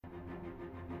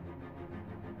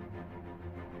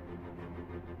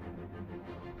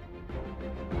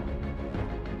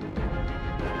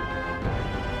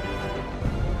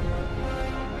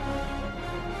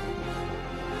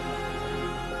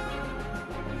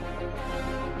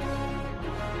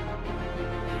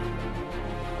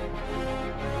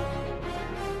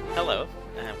Hello,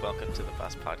 and welcome to the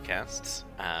Bus Podcast.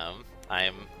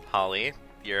 I'm Holly,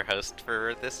 your host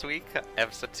for this week,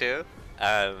 episode 2.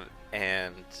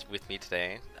 And with me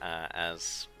today,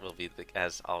 as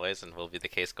always, and will be the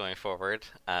case going forward,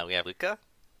 we have Luka.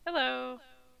 Hello.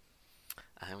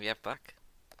 And we have Buck.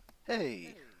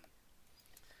 Hey.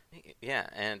 Yeah,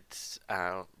 and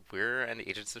we're an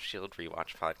Agents of S.H.I.E.L.D.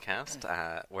 rewatch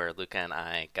podcast where Luka and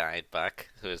I guide Buck,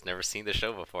 who has never seen the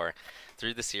show before,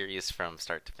 through the series from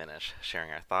start to finish, sharing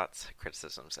our thoughts,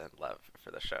 criticisms, and love for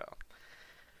the show.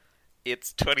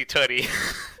 It's 2020.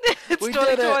 It's We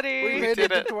 2020. did it. We made it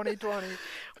to 2020.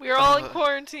 We are all in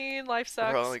quarantine. Life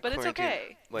sucks, all in but it's quarantine.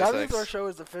 okay. That means our show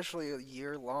is officially a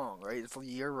year long, right? It's a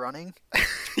year running.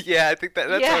 Yeah, I think that's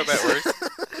how Yes. that works.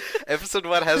 Episode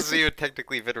 1 hasn't even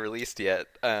technically been released yet.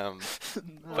 But,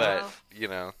 Wow. you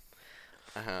know.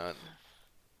 God.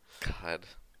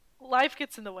 Life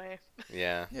gets in the way.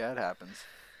 Yeah. Yeah, it happens.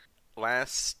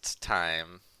 Last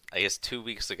time, I guess 2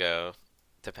 weeks ago,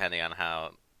 depending on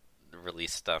how the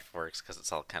release stuff works, because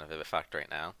it's all kind of a bit fucked right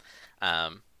now,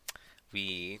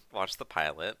 we watched the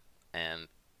pilot, and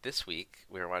this week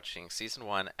we're watching Season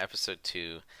 1, Episode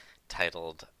 2,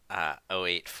 titled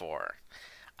 084.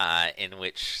 In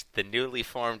which the newly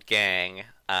formed gang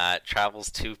travels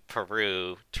to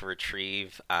Peru to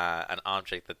retrieve an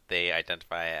object that they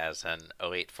identify as an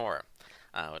 084,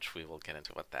 which we will get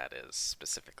into what that is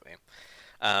specifically.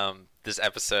 This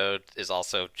episode is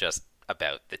also just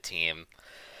about the team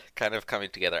kind of coming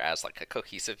together as like a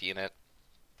cohesive unit.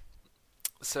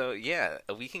 So yeah,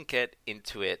 we can get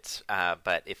into it,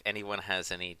 but if anyone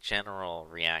has any general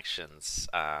reactions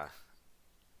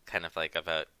kind of like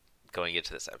about going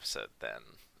into this episode, then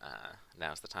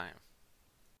now's the time.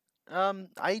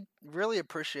 I really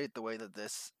appreciate the way that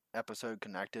this episode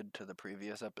connected to the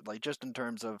previous episode. Like, just in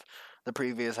terms of the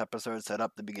previous episode set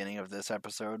up the beginning of this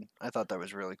episode. I thought that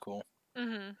was really cool.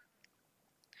 Mm-hmm.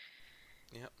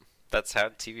 Yep. That's how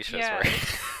TV shows Yeah.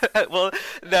 work. Well,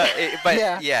 no, but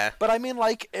yeah. But I mean,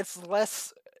 like, it's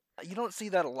less... You don't see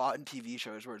that a lot in TV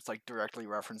shows where it's, like, directly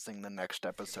referencing the next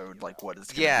episode, like, what it's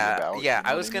going to be about. Yeah, you know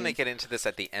I what was going to mean? get into this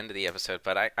at the end of the episode,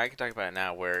 but I can talk about it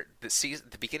now, where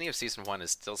the beginning of Season 1 is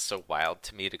still so wild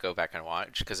to me to go back and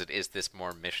watch, because it is this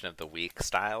more Mission of the Week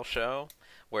style show,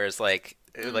 whereas, like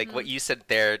what you said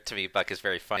there to me, Buck, is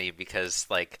very funny, because,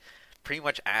 like, pretty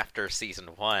much after Season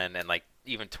 1, and, like,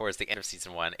 even towards the end of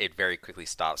Season 1, it very quickly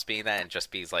stops being that, and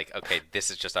just be like, okay, this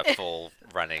is just a full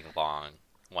running one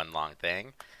long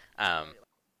thing.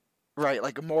 Right,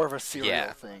 like more of a serial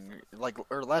Yeah. thing, like,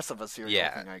 or less of a serial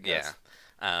thing, I guess.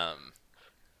 Yeah.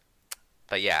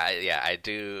 But yeah, I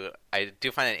do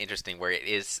find it interesting where it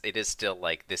is still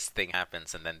like this thing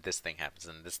happens and then this thing happens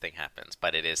and this thing happens,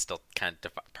 but it is still kind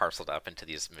of parceled up into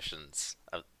these missions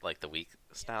of like the week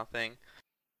style thing.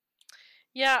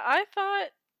 Yeah, I thought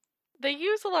they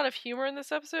use a lot of humor in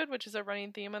this episode, which is a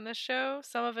running theme on this show.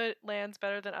 Some of it lands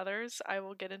better than others. I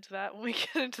will get into that when we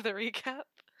get into the recap.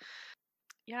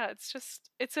 Yeah,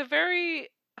 it's a very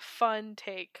fun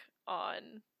take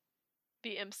on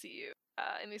the MCU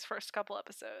in these first couple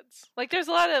episodes. Like, there's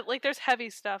a lot of, like, there's heavy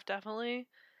stuff, definitely,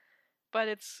 but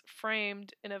it's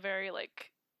framed in a very, like,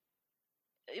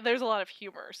 there's a lot of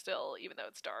humor still, even though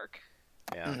it's dark.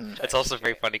 Yeah, Mhm. it's also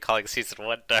very funny calling Season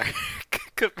 1 dark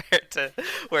compared to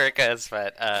where it goes,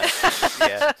 but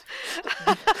yeah.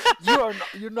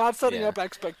 You're not setting Yeah. up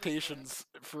expectations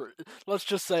for. Let's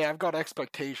just say I've got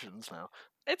expectations now.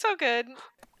 It's all good.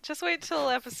 Just wait till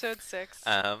episode 6.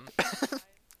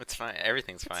 It's fine.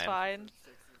 Everything's It's fine.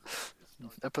 fine.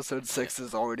 Episode 6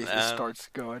 is already starts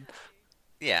going.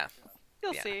 Yeah.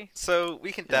 You'll Yeah. see. So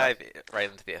we can dive right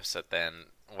into the episode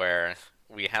then, where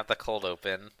we have the cold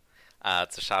open.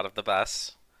 It's a shot of the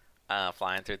bus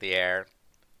flying through the air.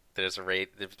 There's a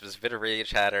bit of radio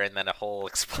chatter, and then a hole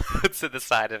explodes to the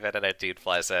side of it, and a dude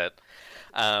flies out.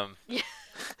 Yep.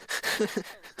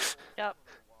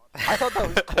 I thought that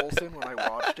was Coulson when I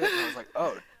watched it, and I was like,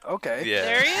 "Oh, okay, Yeah.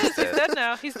 There he is. He's dead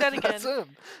now. He's dead again. that's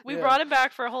him." We Yeah. brought him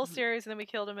back for a whole series, and then we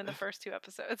killed him in the first 2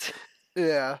 episodes.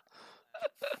 Yeah,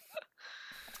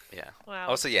 Yeah. Wow.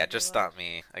 Also, yeah, just stop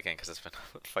me again because it's been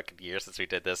fucking years since we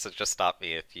did this. So just stop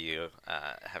me if you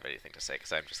have anything to say,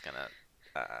 because I'm just gonna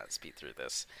speed through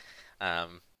this. I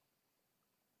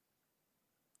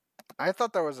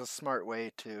thought that was a smart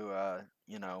way to,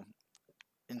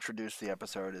 introduce the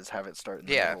episode, is have it start in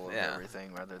the middle of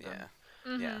everything rather than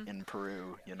Mhm. in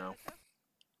Peru.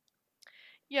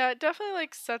 Yeah, it definitely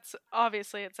like sets up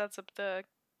the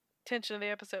tension of the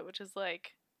episode, which is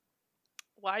like,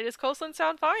 why does Coulson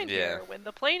sound fine Yeah. here when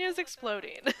the plane is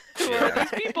exploding? Who Yeah. are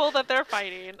these people that they're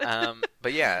fighting?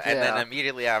 But yeah, and then Yeah.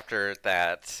 immediately after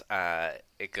that,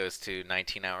 it goes to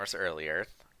 19 hours earlier,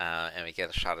 and we get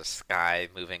a shot of Sky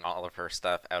moving all of her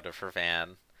stuff out of her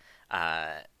van,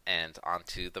 and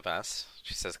onto the bus.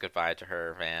 She says goodbye to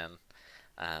her van.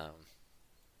 Um,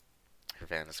 her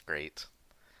van is great.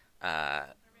 Uh,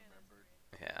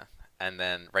 yeah. And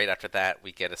then right after that,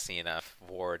 we get a scene of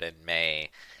Ward and May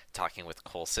talking with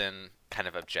Coulson, kind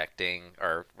of objecting,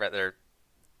 or rather,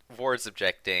 Ward's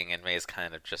objecting, and May's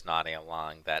kind of just nodding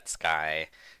along that Sky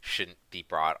shouldn't be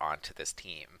brought onto this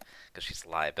team because she's a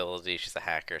liability. She's a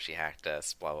hacker. She hacked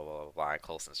us. Blah blah blah blah. Blah. And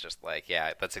Coulson's just like,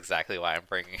 yeah, that's exactly why I'm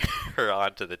bringing her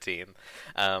onto the team.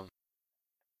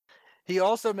 He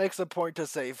also makes a point to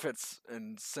say Fitz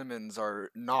and Simmons are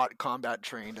not combat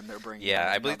trained, and they're bringing Yeah,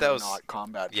 in I believe that another was not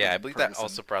combat. Yeah, I trained believe person, that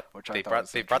also brought which I they thought brought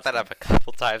was they brought that up a interesting.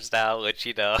 couple times now, which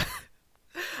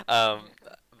um,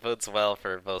 bodes well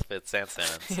for both Fitz and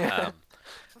Simmons. Yeah.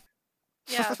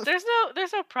 Yeah, there's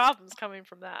no problems coming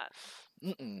from that.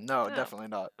 No, No. definitely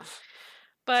not.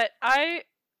 But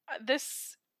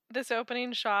this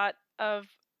opening shot of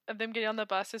them getting on the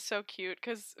bus is so cute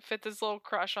because Fitz's little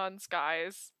crush on Sky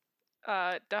is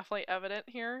definitely evident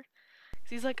here.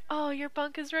 He's like, "Oh, your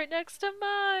bunk is right next to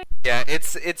mine." Yeah,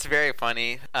 it's very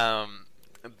funny.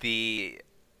 The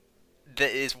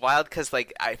That is wild because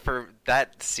like for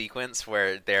that sequence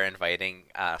where they're inviting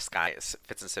Sky,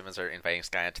 Fitz and Simmons are inviting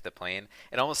Sky onto the plane.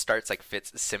 It almost starts like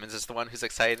Simmons is the one who's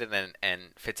excited, and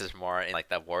Fitz is more in like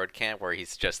that Ward camp where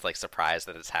he's just like surprised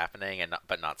that it's happening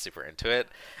but not super into it.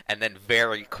 And then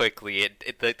very quickly,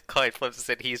 the coin flips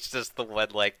and he's just the one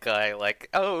like guy like,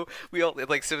 oh, we all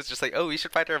like Simmons just like, oh, we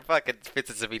should find our buck, and Fitz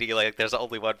is immediately like, there's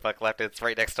only one buck left. It's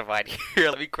right next to mine. Here,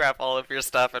 let me grab all of your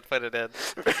stuff and put it in.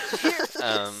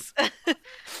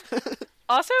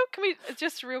 Also, can we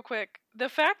just real quick, the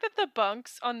fact that the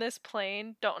bunks on this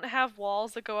plane don't have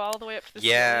walls that go all the way up to the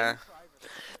Yeah.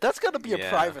 ceiling, That's got to be a Yeah.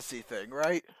 privacy thing,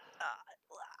 right?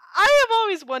 I have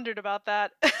always wondered about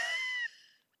that.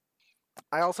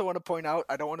 I also want to point out,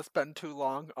 I don't want to spend too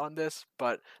long on this,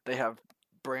 but they have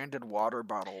branded water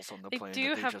bottles on the They plane do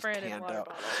that they have just branded hand water out.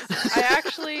 bottles. I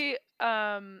actually,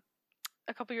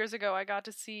 a couple years ago, I got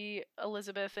to see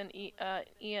Elizabeth and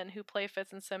Ian, who play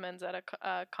Fitz and Simmons, at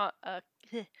a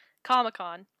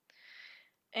Comic-Con,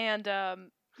 and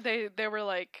they were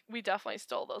like, we definitely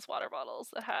stole those water bottles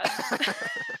that had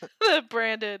the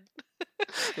branded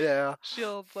Yeah.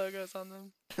 Shield logos on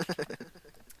them.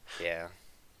 Yeah.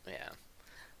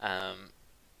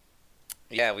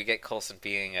 Yeah, we get Coulson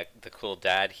being the cool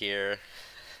dad here,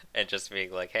 and just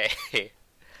being like, "Hey,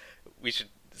 we should."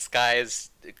 Sky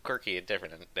is quirky and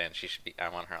different, and she should be. I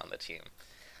want her on the team.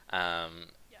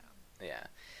 Yeah.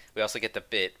 We also get the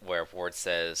bit where Ward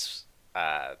says,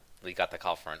 "We got the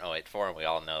call for an 084, and we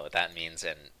all know what that means."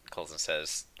 And Coulson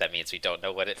says, "That means we don't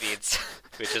know what it means,"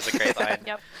 which is a great line.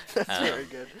 Yep. That's very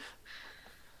good.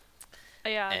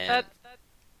 Yeah, And- that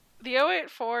the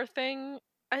 084 thing.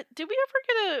 Did we ever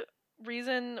get a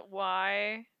reason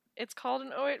why it's called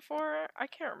an 084? I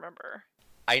can't remember.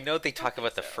 I know they talk think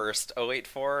about the so. first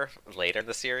 084 later in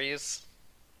the series,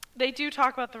 They do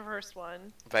talk about the first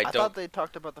one. but I I don't. thought they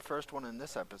talked about the first one in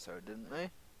this episode, didn't they?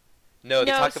 No,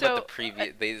 they No, talk about so, the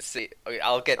previous. They say. Okay,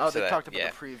 I'll get Oh, to they that. talked about yeah.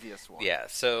 the previous one. Yeah.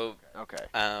 So Okay.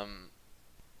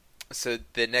 So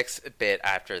the next bit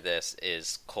after this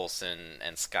is Coulson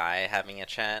and Sky having a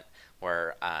chat,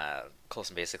 where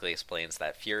Coulson basically explains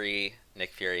that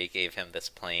Nick Fury, gave him this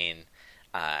plane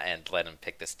and let him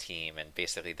pick this team, and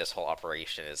basically this whole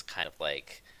operation is kind of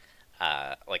like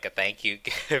a thank you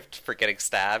gift for getting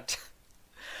stabbed.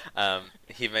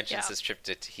 He mentions Yeah. his trip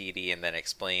to Tahiti, and then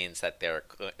explains to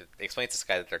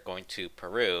Sky that they're going to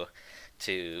Peru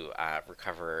to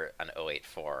recover an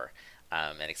 084.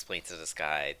 And explains to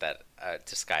Sky that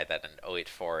an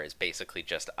 084 is basically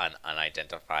just an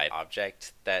unidentified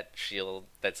object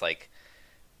that's like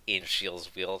in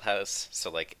Shield's wheelhouse. So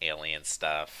like alien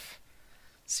stuff,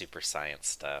 super science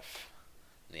stuff,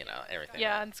 everything.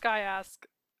 Yeah, and Sky asks.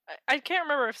 I can't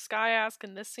remember if Sky asked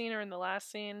in this scene or in the last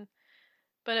scene,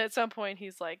 but at some point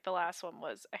he's like, the last one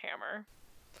was a hammer.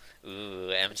 Ooh,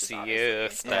 is MCU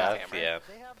obviously stuff. Hammer. Yeah.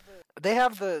 They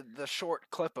have the short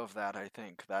clip of that, I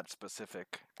think, that's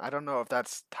specific. I don't know if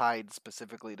that's tied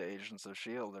specifically to Agents of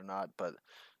S.H.I.E.L.D. or not, but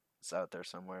it's out there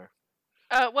somewhere.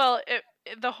 Well,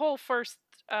 the whole first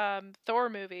Thor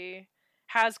movie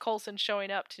has Coulson showing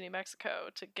up to New Mexico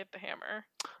to get the hammer.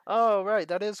 Oh, right,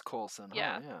 that is Coulson.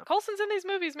 Yeah. Huh? Yeah. Coulson's in these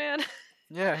movies, man.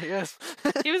 Yeah, he is.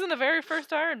 He was in the very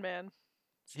first Iron Man.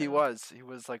 He So- was. He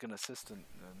was like an assistant.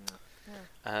 Then,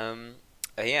 yeah.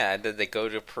 Yeah, and then they go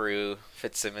to Peru.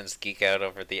 Fitzsimmons geek out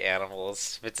over the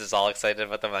animals. Fitz is all excited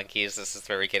about the monkeys. This is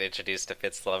where we get introduced to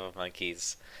Fitz's love of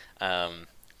monkeys. Um,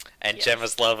 and Yes.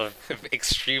 Gemma's love of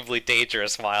extremely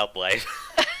dangerous wildlife.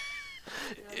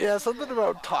 Yeah, something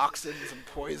about toxins and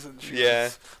poisons. Yeah.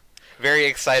 Very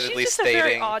excitedly She's just stating. a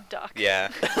very odd duck. Yeah.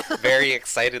 Very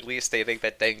excitedly stating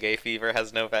that dengue fever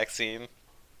has no vaccine.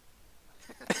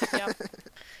 Yep.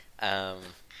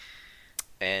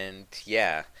 And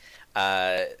yeah.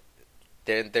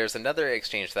 There's another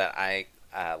exchange that I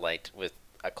liked with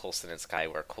Coulson and Sky,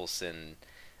 where Coulson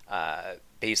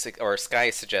Sky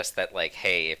suggests that, like,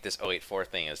 hey, if this 084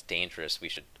 thing is dangerous, we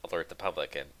should alert the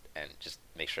public and just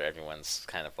make sure everyone's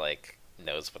kind of like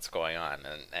knows what's going on.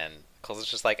 And Coulson's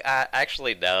just like,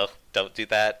 actually no, don't do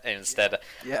that. And instead,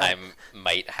 Yeah. I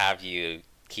might have you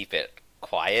keep it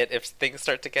quiet if things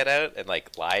start to get out and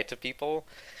like lie to people.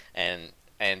 And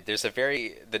there's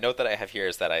the note that I have here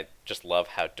is that I just love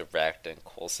how direct and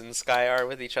Coulson and Sky are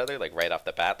with each other, like right off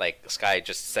the bat. Like Sky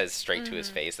just says straight to his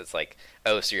face, it's like,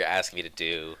 oh, so you're asking me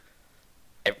to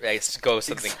go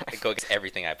against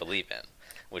everything I believe in,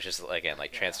 which is again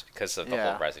like because of the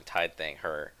whole rising tide thing.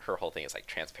 Her whole thing is like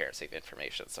transparency of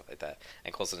information and stuff like that.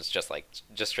 And Coulson's just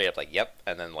straight up like, yep,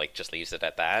 and then like just leaves it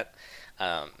at that.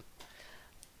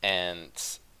 And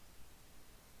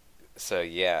so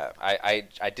yeah,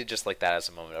 I did just like that as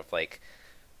a moment of like,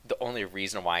 the only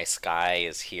reason why Sky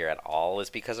is here at all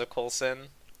is because of Coulson,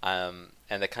 and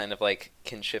the kind of like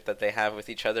kinship that they have with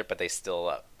each other, but they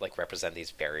still like represent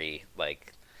these very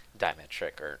like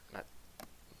diametric, or not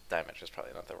diametric is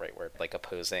probably not the right word, like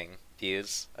opposing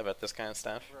views about this kind of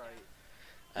stuff.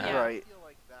 Right. Right.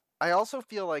 I also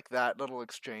feel like that little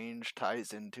exchange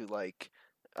ties into like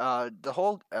the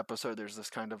whole episode. There's this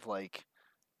kind of like,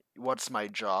 what's my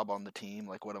job on the team?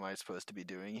 Like, what am I supposed to be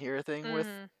doing here thing with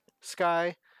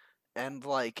Sky? And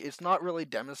like, it's not really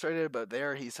demonstrated, but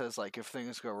there he says like, if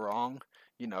things go wrong,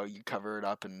 you cover it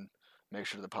up and make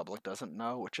sure the public doesn't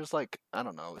know, which is like, I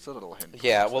don't know, it's a little hint.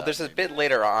 Yeah, well, there's a bit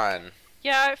later on.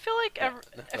 Yeah, I feel like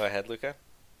Go ahead, Luka.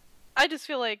 I just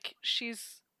feel like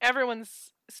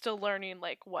everyone's still learning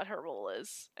like what her role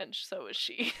is, and so is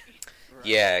she. Right.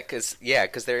 Yeah,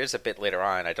 because there is a bit later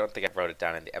on. I don't think I wrote it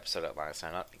down in the episode outline, so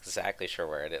I'm not exactly sure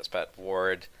where it is. But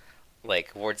Ward's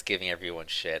giving everyone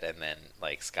shit, and then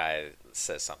like Sky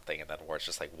says something, and then Ward's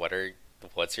just like,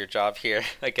 "What's your job here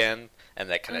again?" And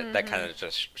that kind of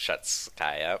just shuts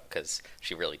Sky up, because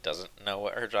she really doesn't know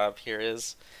what her job here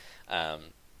is.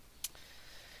 And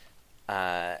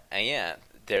yeah,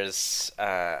 there's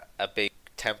a big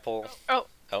temple.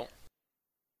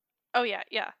 Oh yeah.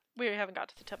 We haven't got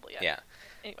to the temple yet. Yeah.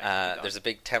 Anyway, there's a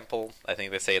big temple. I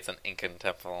think they say it's an Incan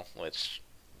temple, which,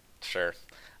 sure.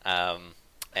 And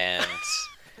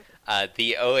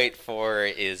the 084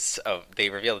 is... they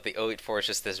reveal that the 084 is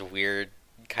just this weird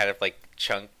kind of like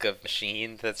chunk of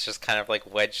machine that's just kind of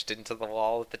like wedged into the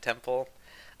wall of the temple.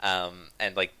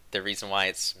 And like the reason why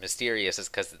it's mysterious is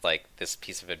because it's like this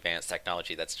piece of advanced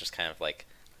technology that's just kind of like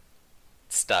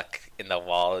stuck in the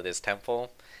wall of this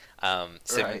temple.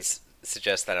 Simmons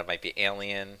suggests that it might be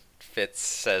alien. Fitz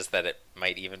says that it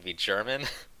might even be German.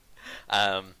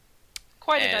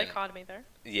 Quite a dichotomy there.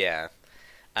 Yeah.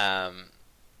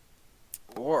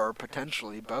 Or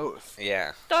potentially both.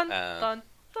 Yeah. Dun dun dun.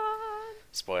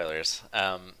 Spoilers.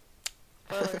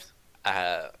 Spoilers.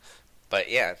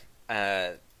 But yeah.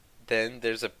 Then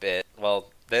there's a bit.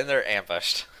 Well, then they're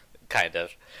ambushed, kind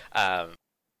of.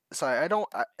 Sorry, I don't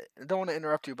want to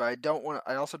interrupt you, but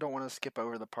I also don't want to skip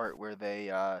over the part where they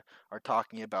are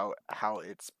talking about how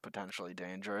it's potentially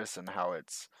dangerous and how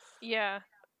it's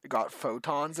got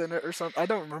photons in it or something. I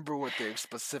don't remember what the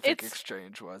specific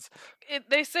exchange was.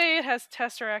 They say it has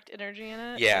tesseract energy in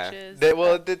it. Yeah. Which is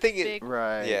the thing is,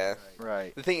 right. Yeah.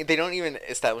 Right. The thing, they don't even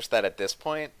establish that at this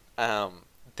point.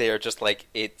 They are just like,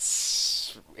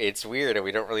 it's weird and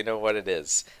we don't really know what it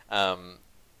is.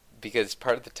 Because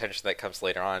part of the tension that comes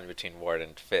later on between Ward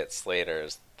and Fitz later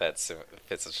is that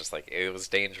Fitz is just like, it was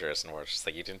dangerous, and Ward's just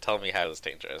like, you didn't tell me how it was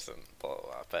dangerous, and blah blah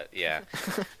blah. But yeah.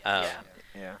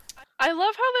 Yeah. I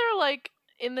love how they're like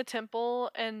in the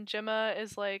temple, and Gemma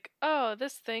is like, oh,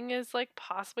 this thing is like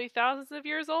possibly thousands of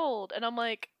years old, and I'm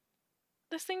like,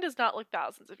 this thing does not look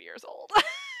thousands of years old.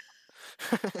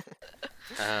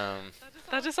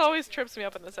 That just always trips me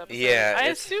up in this episode. Yeah, I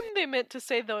assumed they meant to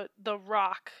say the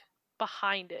rock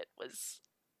behind it was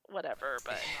whatever,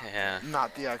 but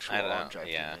not the actual object.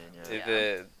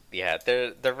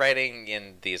 The writing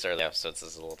in these early episodes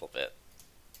is a little bit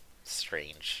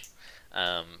strange.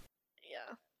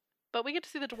 But we get to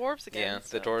see the dwarves again.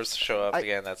 Yeah, the dwarves show up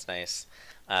again. That's nice.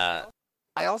 I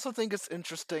also think it's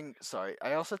interesting. Sorry,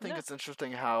 I also think it's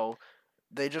interesting how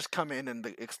they just come in and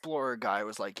the explorer guy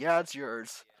was like, "Yeah, it's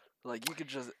yours." Like you could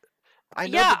just. I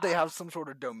know Yeah. that they have some sort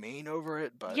of domain over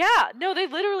it, but Yeah, no, they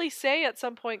literally say at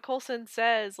some point, Coulson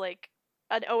says, like,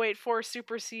 an 084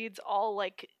 supersedes all,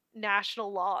 like,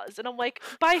 national laws. And I'm like,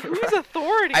 by whose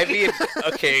authority? I mean,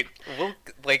 okay, we'll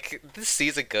like this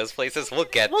season goes places. We'll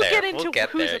get We'll there. get into we'll get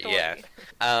whose there. authority.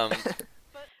 Yeah.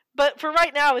 But for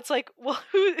right now, it's like, well,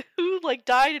 who like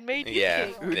died and made you Yeah,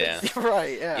 king? yeah.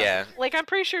 right, yeah. Yeah. Like, I'm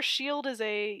pretty sure Shield is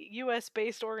a U.S.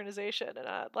 based organization, and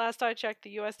last I checked, the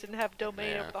U.S. didn't have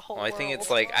domain over the whole Well, I think world. it's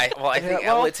like I Yeah, think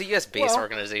well, it's a U.S. based well.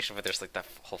 organization, but there's like that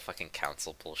whole fucking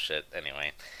council bullshit.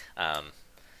 Anyway,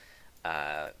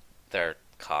 they're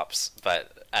cops,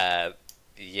 but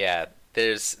yeah,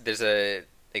 there's a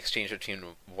exchange between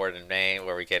Ward and May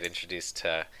where we get introduced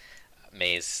to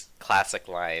May's classic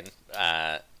line.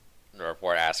 Or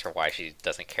Ward asks her why she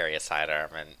doesn't carry a sidearm,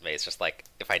 and May's just like,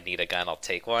 "If I need a gun, I'll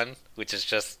take one," which is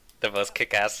just the most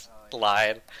kick-ass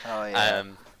line. Oh yeah.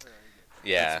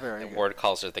 Yeah, That's very and good. Ward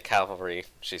calls her the cavalry.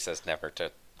 She says never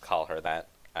to call her that,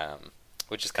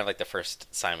 which is kind of like the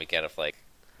first sign we get of like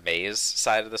May's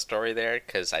side of the story there,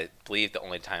 because I believe the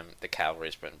only time the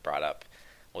cavalry's been brought up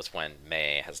was when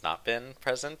May has not been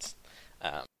present.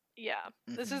 Yeah,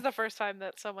 this Mhm. is the first time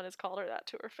that someone has called her that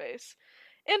to her face.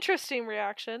 Interesting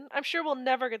reaction. I'm sure we'll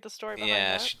never get the story behind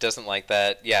Yeah, that. she doesn't like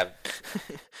that. Yeah,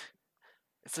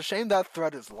 It's a shame that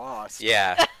thread is lost.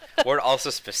 yeah. Ward also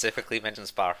specifically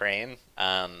mentions Bahrain.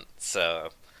 So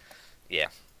yeah.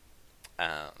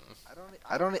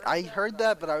 I heard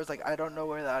that, but I was like, I don't know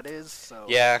where that is. So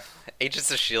Yeah, Agents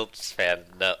of Shield fan.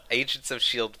 No, Agents of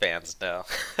Shield fans. No,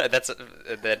 that's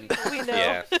then. We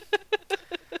know.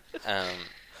 Yeah.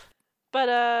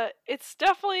 But it's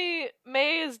definitely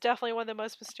May is definitely one of the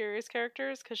most mysterious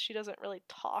characters because she doesn't really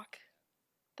talk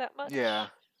that much. yeah.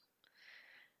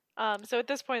 So at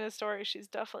this point in the story, she's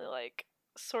definitely like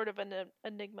sort of an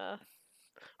enigma.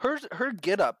 Her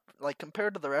get up, like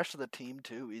compared to the rest of the team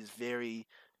too, is very.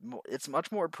 It's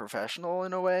much more professional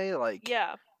in a way. Like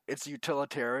Yeah, it's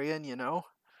utilitarian, you know.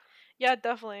 yeah,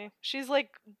 definitely. She's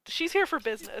here for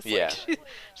business. Yeah. Like,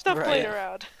 she's not playing Right.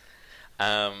 around.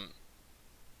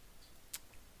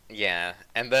 Yeah,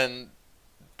 and then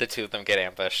the two of them get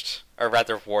ambushed, or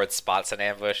rather, Ward spots an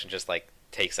ambush and just like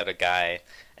takes out a guy,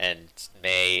 and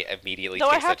May immediately Though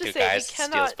I takes have out to two say, guys, we steals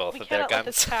cannot both of their let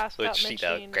this guns, pass without which she does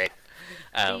mentioning great.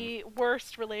 the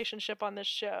worst relationship on this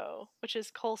show, which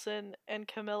is Coulson and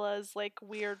Camilla's like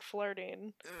weird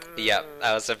flirting. Yeah,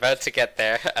 I was about to get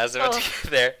there.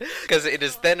 Because it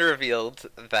is then revealed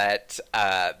that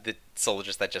the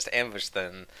soldiers that just ambushed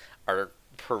them are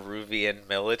Peruvian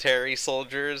military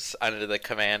soldiers under the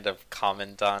command of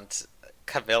Commandant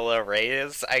Camilla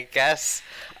Reyes, I guess,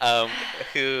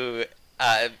 who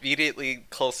immediately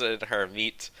Coulson and her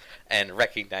meet and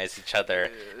recognize each other,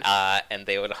 and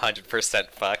they would 100%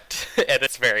 fucked, and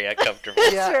it's very uncomfortable.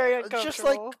 Yeah, very just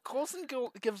like uncomfortable. Coulson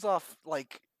gives off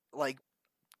like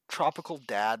tropical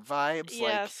dad vibes.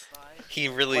 Yes. He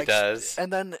really like, does.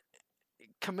 And then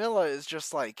Camilla is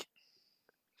just like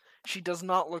she does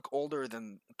not look older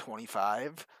than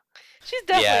 25. She's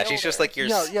definitely Yeah, older. she's just like your.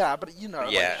 No, yeah, but you know,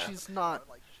 Yeah. like she's not.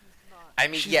 I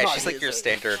mean, she's yeah, not she's like his your age.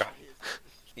 standard.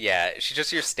 Yeah, she's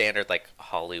just your standard like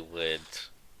Hollywood,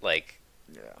 like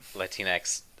Yeah.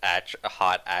 Latinx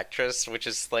hot actress, which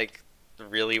is like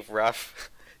really rough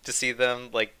to see them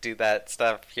like do that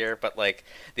stuff here. But like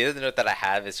the other note that I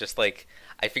have is just like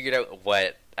I figured out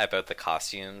what about the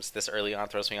costumes this early on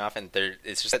throws me off, and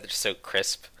it's just that they're so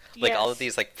crisp. Like all of Yes.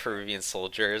 these like Peruvian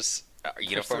soldiers.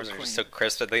 Uniforms so are just clean. so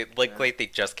crisp, and they look Yeah. like they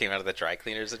just came out of the dry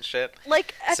cleaners and shit.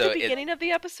 Like at So the beginning of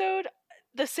the episode,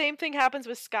 the same thing happens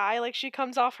with Sky. Like she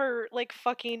comes off her like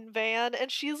fucking van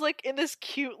and she's like in this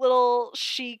cute little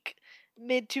chic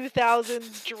mid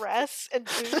 2000s dress and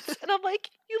boots, and I'm like,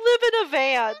 you live in a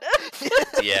van.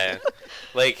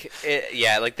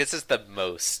 Yeah, like this is the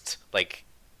most like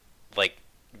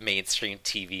mainstream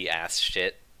TV ass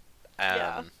shit.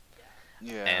 Yeah.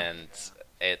 Yeah. And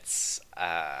it's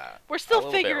We're a still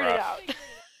little bit figuring it rough.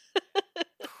 out.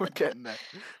 We're getting there.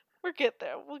 We'll get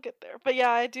there. We'll get there. But yeah,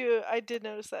 I did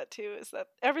notice that too. Is that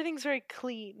everything's very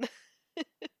clean.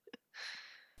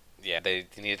 Yeah, they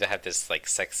needed to have this like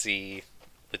sexy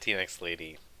Latinx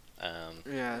lady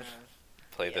Yeah.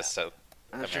 play this South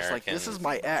And it's American just like this is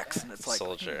my ex, and it's like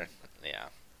soldier. Yeah.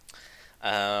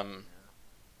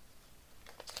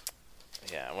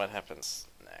 Yeah, what happens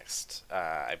next?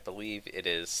 I believe it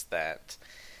is that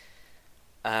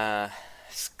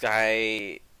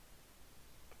Sky.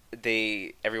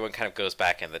 Everyone kind of goes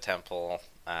back in the temple,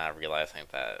 realizing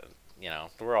that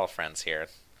we're all friends here.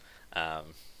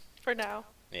 For now.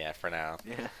 Yeah, for now.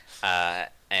 Yeah.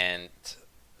 And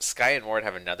Sky and Ward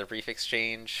have another brief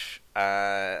exchange,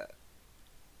 kind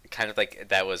of like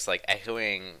that was like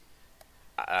echoing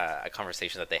a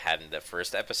conversation that they had in the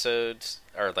first episode,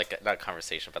 or like not a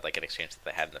conversation, but like an exchange that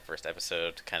they had in the first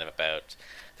episode, kind of about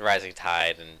the rising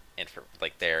tide and for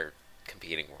like their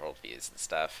competing worldviews and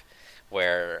stuff,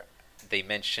 where they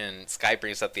mention Sky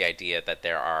brings up the idea that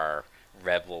there are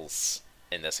rebels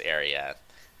in this area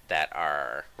that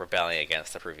are rebelling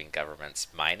against the Peruvian government's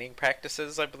mining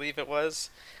practices, I believe it was.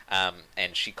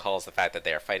 And she calls the fact that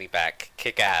they are fighting back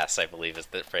kick ass, I believe is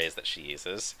the phrase that she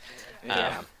uses.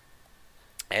 Yeah.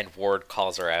 And Ward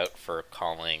calls her out for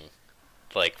calling,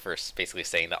 like, for basically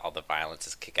saying that all the violence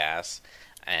is kick ass.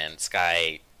 And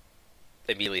Sky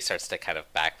immediately starts to kind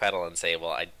of backpedal and say,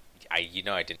 well, I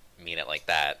didn't mean it like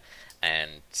that.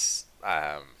 And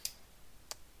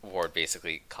Ward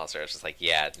basically calls her, it's just like,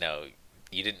 yeah, no,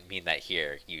 you didn't mean that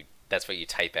here. That's what you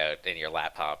type out in your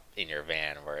laptop in your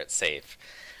van where it's safe.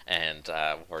 And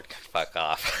Ward can fuck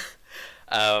off.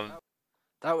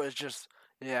 That was just,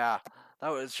 yeah, that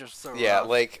was just so yeah, rough.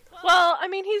 like, Well, I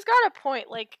mean, he's got a point.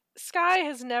 Like, Sky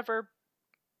has never,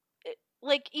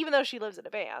 like, even though she lives in a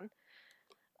van,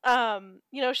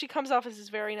 she comes off as this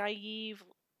very naive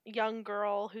young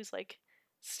girl who's like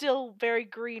still very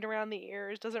green around the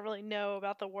ears, doesn't really know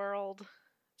about the world.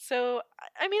 So,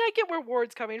 I mean, I get where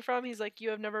Ward's coming from. He's like,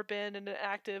 you have never been in an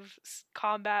active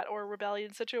combat or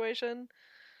rebellion situation.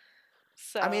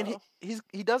 So, I mean,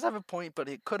 he does have a point, but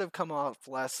it could have come off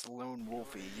less lone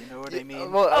wolfy. You know what I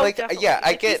mean? well, oh, like, definitely. yeah,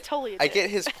 Like, he's totally a I dick. get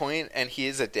his point, and he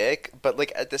is a dick, but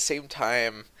like at the same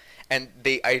time, and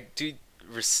I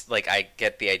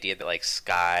get the idea that like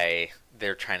Sky,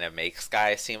 they're trying to make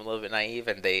Sky seem a little bit naive,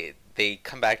 and they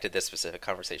come back to this specific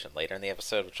conversation later in the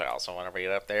episode, which I also want to bring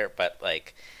it up there, but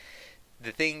like.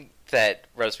 The thing that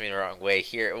rubs me the wrong way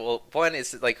here, well, one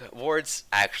is like Ward's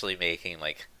actually making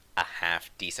like a half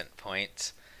decent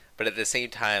point, but at the same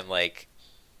time, like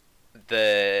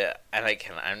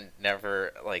I'm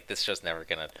never like this show's never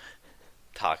gonna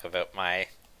talk about my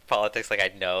politics. Like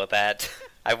I know that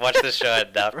I've watched the show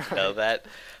enough to know that,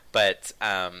 but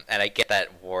and I get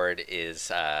that Ward is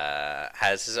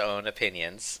has his own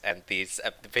opinions, and these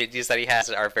opinions that he has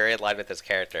are very aligned with his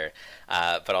character.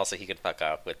 But also he can fuck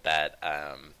up with that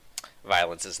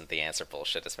violence isn't the answer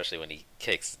bullshit, especially when he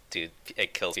kills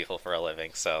people for a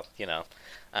living. So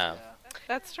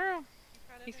That's true.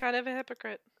 He's kind of a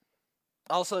hypocrite.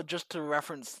 Also, just to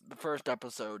reference the first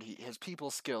episode, his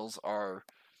people skills are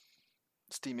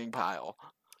steaming pile.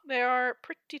 They are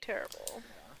pretty terrible.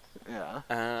 Yeah.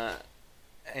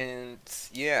 And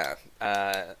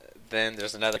then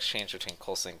there's another exchange between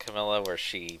Coulson and Camilla where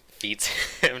she feeds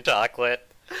him chocolate.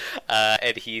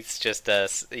 And he's just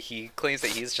he claims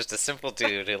that he's just a simple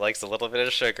dude who likes a little bit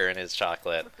of sugar in his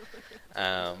chocolate.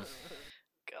 God.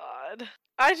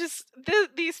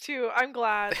 These two, I'm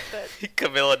glad that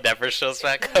Camilla never shows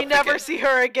back up. we never again. see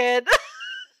her again.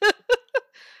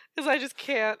 Because I just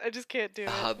can't do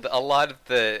it. A lot of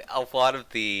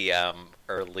the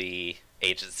early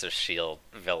Agents of S.H.I.E.L.D.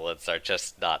 villains are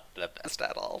just not the best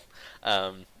at all. Yeah.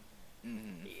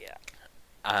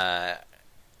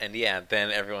 And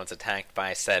then everyone's attacked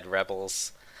by said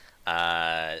rebels.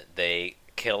 They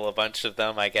kill a bunch of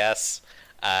them, I guess,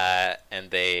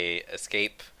 and they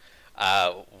escape.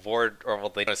 Ward,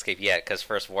 they don't escape yet, because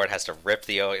first Ward has to rip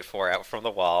the 084 out from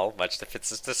the wall, much to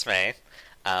Fitz's dismay.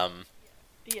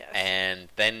 Yes. And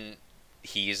then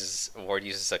Ward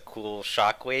uses a cool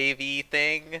shockwavey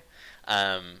thing.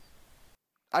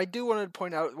 I do want to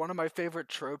point out one of my favorite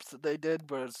tropes that they did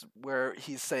was where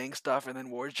he's saying stuff and then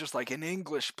Ward's just like, in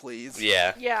English, please.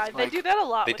 Yeah. Yeah, they do that a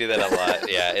lot. They do that a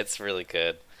lot. Yeah, it's really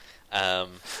good.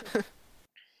 Because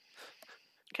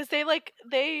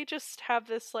they just have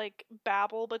this like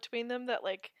babble between them that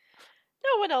like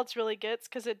no one else really gets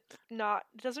because it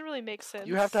doesn't really make sense.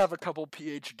 You have to have a couple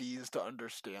PhDs to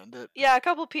understand it. Yeah, a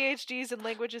couple PhDs in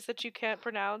languages that you can't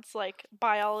pronounce, like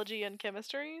biology and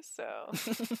chemistry. So,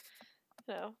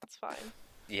 it's fine.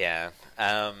 Yeah.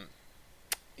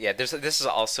 This is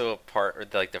also a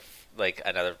part, like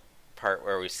another part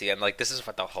where we see, and like this is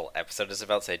what the whole episode is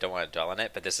about, so I don't want to dwell on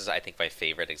it. But this is, I think, my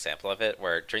favorite example of it,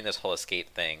 where during this whole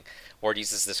escape thing, Ward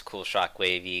uses this cool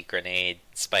shockwavy grenade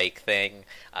spike thing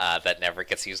that never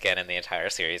gets used again in the entire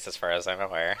series, as far as I'm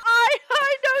aware. I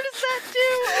noticed that too.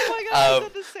 Oh my god, I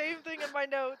said the same thing in my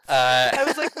notes. I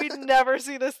was like, we'd never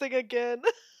see this thing again.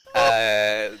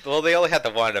 Well, they only had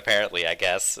the one, apparently, I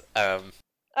guess.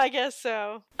 I guess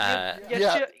so. That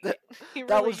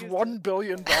was $1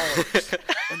 billion,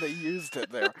 and they used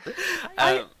it there.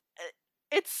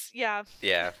 It's yeah.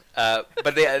 Yeah,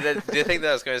 but the thing that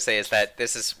I was going to say is that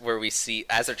this is where we see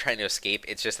as they're trying to escape.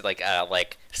 It's just like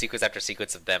sequence after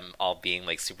sequence of them all being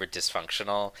like super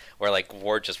dysfunctional. Where like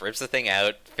Ward just rips the thing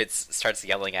out, Fitz starts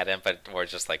yelling at him, but Ward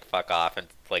just like fuck off and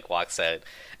like walks out.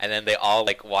 And then they all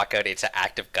like walk out into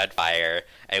active gunfire,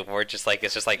 and Ward just like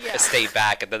it's just like Yeah. stay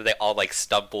back, and then they all like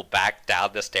stumble back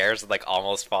down the stairs and like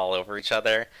almost fall over each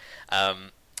other.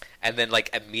 And then like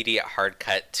immediate hard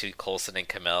cut to Coulson and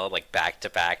Camille like back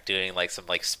to back doing like some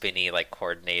like spinny like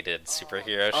coordinated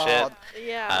superhero shit.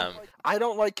 Yeah. I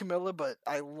don't like Camilla, but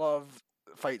I love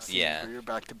fight scenes Yeah. where you're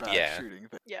back to back Yeah. shooting.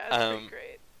 Yeah, it's pretty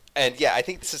great. And yeah, I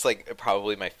think this is like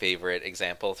probably my favorite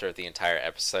example throughout the entire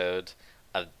episode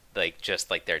of like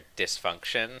just like their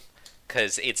dysfunction,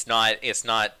 because it's not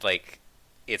like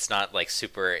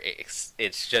super.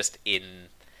 It's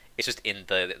just in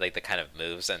the like the kind of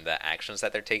moves and the actions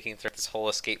that they're taking through this whole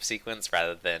escape sequence,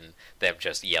 rather than them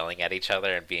just yelling at each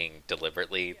other and being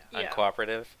deliberately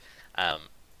uncooperative.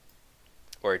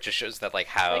 Or it just shows that like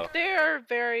how Like they are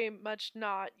very much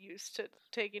not used to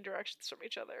taking directions from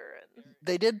each other, and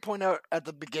They did point out at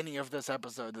the beginning of this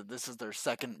episode that this is their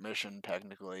second mission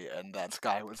technically, and that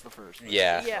Sky was the first mission.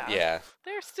 yeah.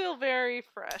 they're still very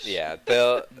fresh. Yeah,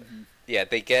 they'll. Yeah,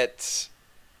 they get.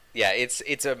 Yeah,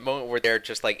 it's a moment where they're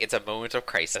just like it's a moment of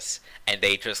crisis, and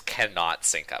they just cannot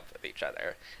sync up with each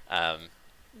other.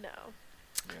 No.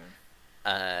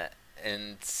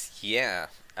 And yeah,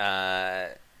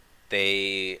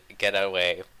 they get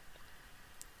away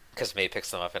because May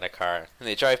picks them up in a car, and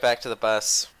they drive back to the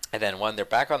bus. And then when they're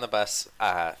back on the bus,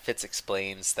 Fitz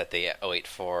explains that the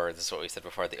 084, this is what we said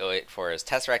before, the 084 is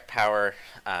Tesseract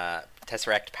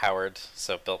powered,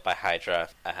 so built by Hydra.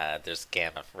 There's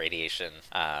gamma radiation.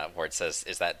 Ward says,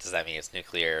 does that mean it's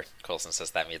nuclear? Coulson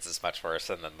says that means it's much worse,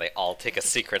 and then they all take a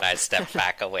synchronized step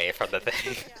back away from the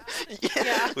thing.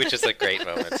 Yeah. Which is a great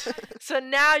moment. So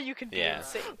now you can be Yeah. in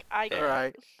sync. I get All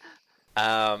right. it.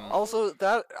 Also,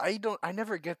 that I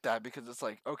never get that, because it's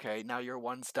like, okay, now you're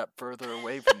one step further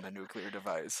away from the nuclear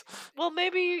device. Well,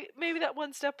 maybe that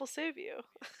one step will save you.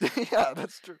 Yeah,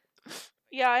 that's true.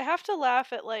 Yeah, I have to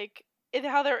laugh at like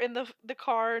how they're in the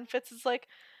car and Fitz is like,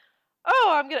 "Oh,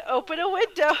 I'm gonna open a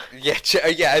window." Yeah,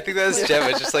 I think that was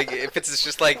Gemma. Just like Fitz is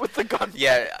just like With the gun.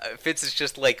 Yeah, Fitz is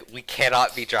just like, we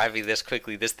cannot be driving this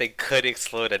quickly. This thing could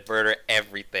explode and murder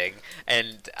everything.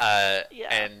 And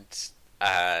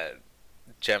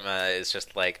Gemma is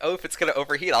just like, oh, if it's gonna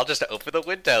overheat, I'll just open the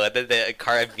window. And then the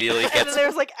car immediately And gets then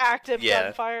there's like active Yeah.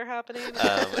 gunfire happening. and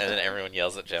then everyone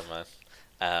yells at Gemma.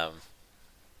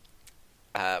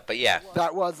 But yeah,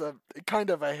 That was a kind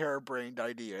of a harebrained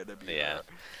idea to be. yeah.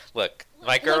 Look,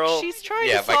 my girl. Look, she's trying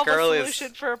yeah, to my solve girl a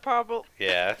solution for a problem.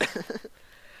 Yeah.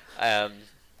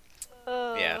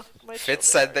 Yeah. My Fitz children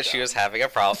said are that she dumb. was having a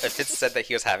problem. Fitz said that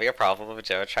he was having a problem, and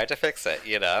Gemma tried to fix it.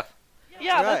 You know.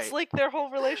 Yeah, that's Right. like their whole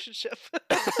relationship.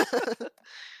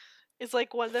 It's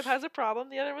like one of them has a problem,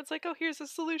 the other one's like, "Oh, here's a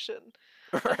solution."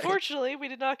 Right. Unfortunately, we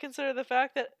did not consider the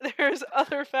fact that there's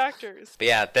other factors. But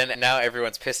yeah, then now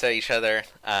everyone's pissed at each other.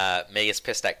 May is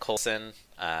pissed at Coulson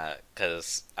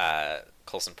because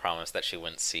Coulson promised that she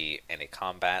wouldn't see any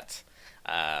combat.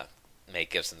 May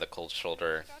gives him the cold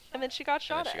shoulder. And then she got And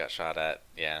shot then she at. got shot at.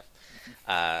 Yeah.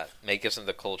 May gives him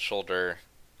the cold shoulder,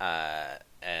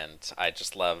 and I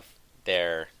just love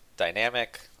their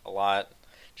dynamic a lot.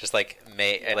 Just like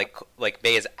May, like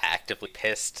May is actively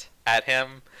pissed at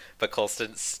him, but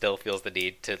Coulson still feels the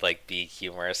need to like be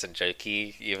humorous and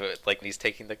jokey, even like when he's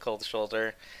taking the cold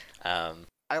shoulder.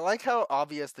 I like how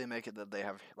obvious they make it that they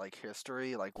have like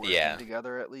history, like working Yeah.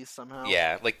 together at least somehow.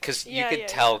 Yeah, like because you Yeah, can yeah,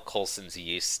 tell Coulson's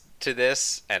used to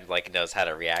this and like knows how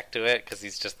to react to it, because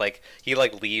he's just like he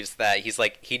like leaves that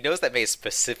he knows that May is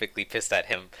specifically pissed at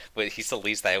him, but he still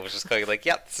leaves that and was just going like,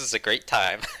 yeah, this is a great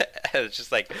time. And it's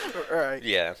just like, Right.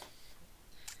 yeah.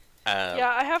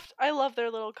 Yeah, I love their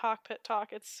little cockpit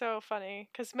talk. It's so funny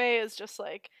because May is just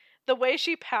like the way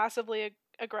she passively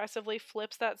aggressively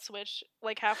flips that switch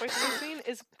like halfway through the scene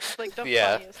is like the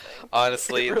Yeah. funniest thing.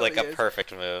 Honestly, It really like a is.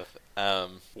 perfect move.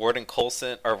 Ward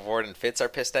and Fitz are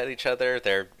pissed at each other.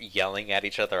 They're yelling at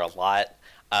each other a lot.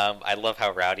 I love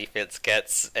how rowdy Fitz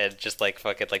gets and just like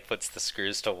fucking like puts the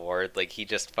screws to Ward. Like he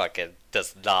just fucking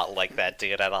does not like that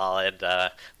dude at all in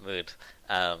mood.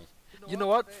 You know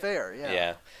what? Fair.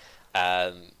 Yeah.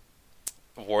 Yeah.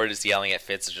 Ward is yelling at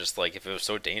Fitz, just like, if it was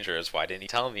so dangerous, why didn't you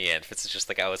tell me? And Fitz is just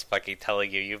like, I was fucking telling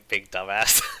you, you big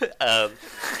dumbass.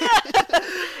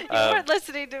 You weren't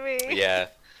listening to me. Yeah.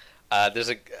 There's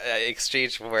a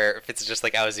exchange where Fitz is just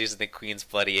like, I was using the Queen's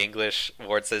bloody English.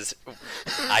 Ward says,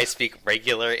 I speak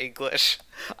regular English.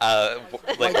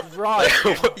 Like rod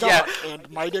and yeah, dot and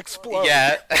might explode.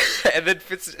 yeah. And then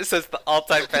Fitz says the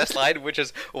all-time best line, which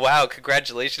is, wow,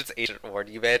 congratulations, Agent Ward.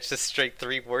 You managed to string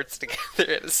 3 words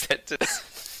together in a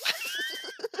sentence.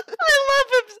 I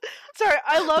love him. Sorry,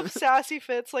 I love sassy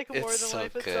Fitz like more It's than so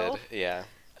life good. itself. Yeah.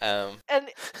 And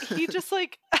he just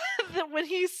like when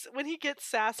he gets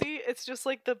sassy, it's just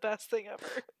like the best thing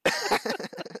ever.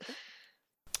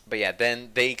 But yeah,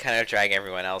 then they kind of drag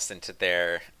everyone else into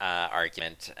their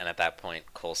argument, and at that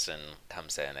point, Coulson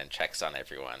comes in and checks on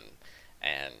everyone,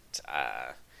 and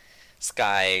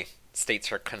Skye states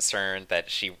her concern that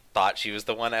she thought she was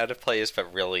the one out of place,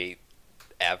 but really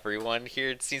everyone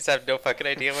here seems to have no fucking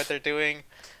idea what they're doing.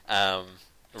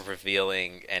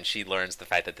 Revealing, and she learns the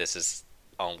fact that this is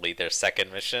only their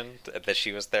second mission, that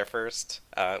she was there first,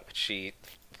 which she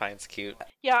finds cute.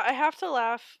 Yeah, I have to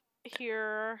laugh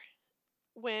here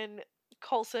when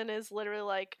Coulson is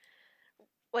literally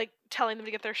like telling them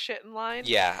to get their shit in line.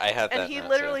 Yeah, I had that. And he note,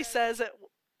 literally too. says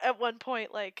at one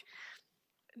point like,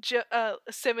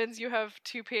 Simmons, you have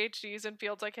 2 PhDs in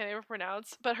fields I can't even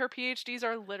pronounce, but her PhDs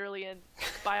are literally in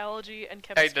biology and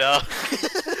I chemistry. know.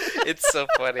 It's so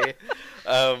funny.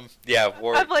 Yeah,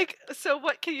 Ward. I'm like, so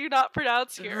what can you not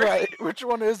pronounce here? Right. Which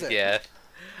one is it? Yeah.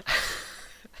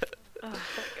 Oh, my God.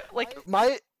 Like,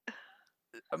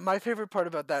 My favorite part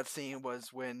about that scene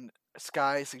was when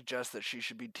Skye suggests that she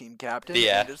should be team captain.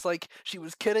 Yeah. And it's like she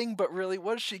was kidding, but really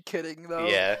was she kidding though?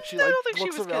 Yeah. She I like don't think she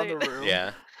looks was around kidding. the room.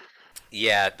 Yeah.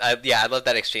 Yeah, I love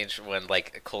that exchange when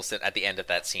like Coulson at the end of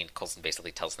that scene, Coulson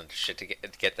basically tells them to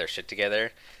get their shit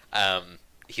together.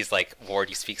 He's like, Ward,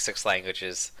 you speak 6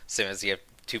 languages. Simmons, you have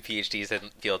 2 PhDs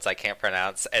in fields I can't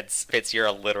pronounce. And Fitz, you're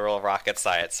a literal rocket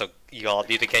science, so you all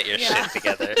need to get your shit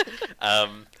together.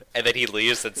 And then he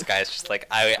leaves, and Skye's just like,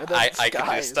 I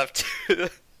can do stuff too.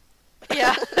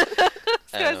 Yeah.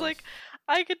 This guy's like,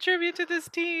 I contribute to this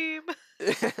team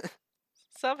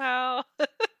somehow.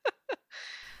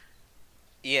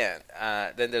 Yeah,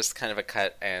 then there's kind of a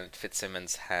cut, and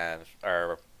Fitzsimmons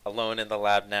are alone in the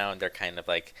lab now, and they're kind of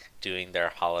like doing their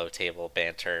hollow table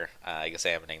banter,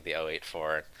 examining the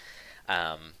 084.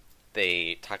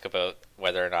 They talk about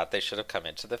whether or not they should have come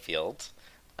into the field,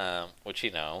 which,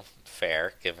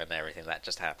 fair, given everything that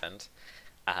just happened.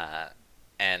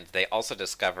 And they also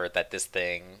discovered that this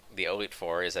thing, the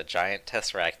 084, is a giant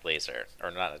tesseract laser. Or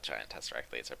not a giant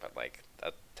tesseract laser, but like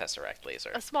a tesseract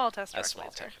laser. A small tesseract A small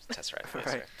laser. tesseract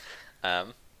Right.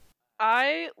 laser.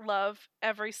 I love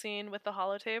every scene with the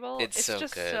holotable. It's so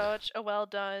just good. such a well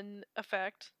done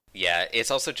effect. Yeah,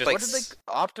 it's also just What did they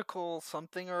optical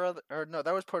something or other? Or no,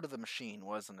 that was part of the machine,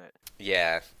 wasn't it?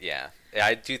 Yeah.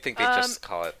 I do think they just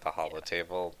call it the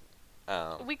holotable.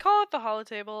 We call it the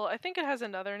holotable. I think it has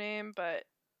another name, but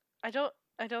I don't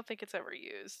think it's ever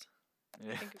used.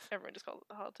 Yeah. I think everyone just calls it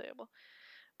the holotable.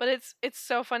 But it's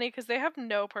so funny because they have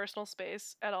no personal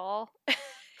space at all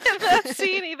in that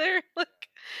scene either. Like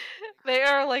they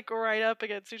are like right up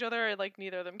against each other, and like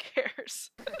neither of them cares.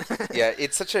 Yeah,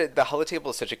 the holotable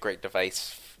is such a great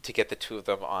device to get the two of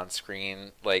them on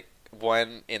screen. Like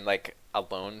one in like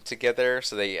alone together,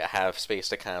 so they have space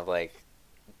to kind of like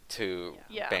to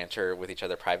banter with each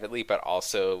other privately, but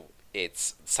also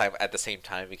it's at the same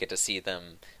time we get to see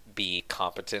them be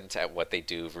competent at what they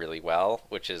do really well,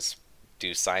 which is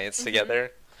do science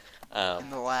together. In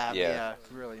the lab, yeah,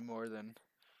 really more than.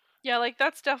 Yeah, like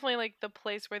that's definitely like the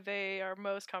place where they are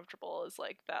most comfortable is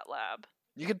like that lab.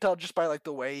 You can tell just by like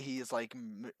the way he's like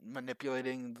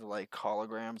manipulating the like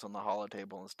holograms on the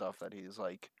holotable and stuff that he's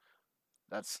like,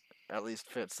 that's at least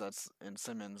Fitz. That's in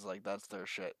Simmons, like that's their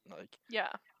shit. Like yeah,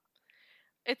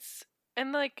 it's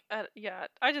and like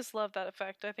I just love that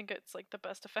effect. I think it's like the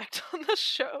best effect on the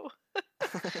show,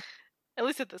 at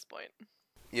least at this point.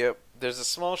 Yep, there's a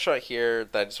small shot here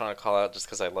that I just want to call out just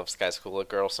because I love Sky's Hula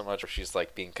Girl so much, where she's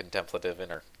like being contemplative in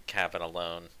her cabin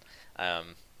alone.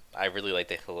 I really like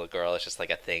the Hula Girl. It's just like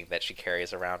a thing that she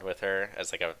carries around with her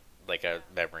as like a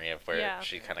memory of where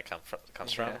she kind of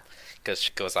comes from, because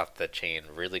she goes off the chain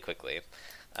really quickly.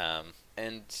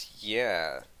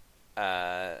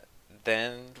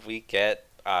 Then we get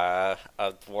a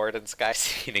Ward and Sky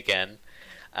scene again,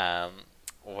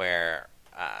 where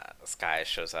Skye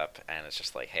shows up and it's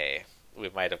just like, hey, we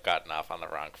might have gotten off on the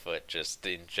wrong foot just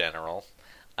in general.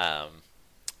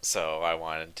 So I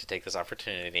wanted to take this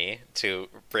opportunity to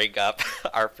bring up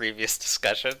our previous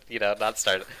discussion. Not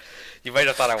start. You might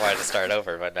have thought I wanted to start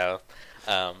over, but no.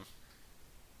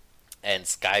 And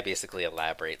Skye basically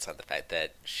elaborates on the fact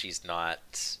that she's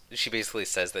not. She basically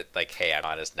says that, like, hey, I'm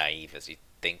not as naive as you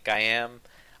think I am.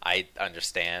 I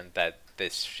understand that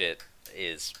this shit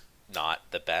is not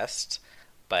the best,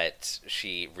 but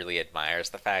she really admires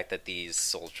the fact that these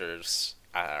soldiers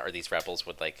or these rebels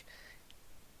would like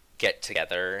get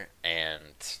together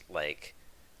and like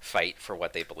fight for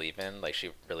what they believe in. Like she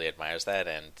really admires that,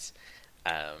 and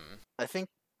I think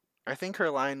I think her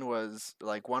line was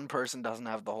like, one person doesn't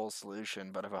have the whole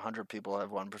solution, but if 100 people have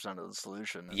 1% of the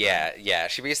solution, yeah, yeah.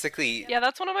 She basically Yeah,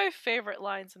 that's one of my favorite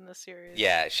lines in the series.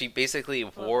 Yeah, she basically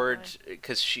love that Ward line.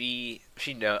 because she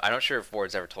know I'm not sure if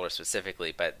Ward's ever told her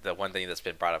specifically, but the one thing that's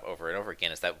been brought up over and over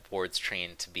again is that Ward's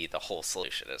trained to be the whole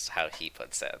solution, is how he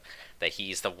puts it. That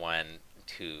he's the one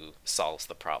who solves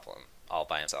the problem all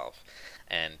by himself,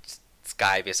 and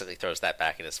Sky basically throws that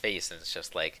back in his face, and it's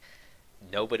just like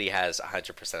nobody has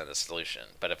 100% of the solution,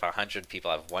 but if 100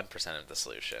 people have 1% of the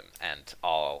solution and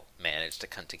all manage to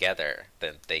come together,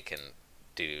 then they can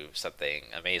do something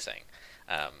amazing.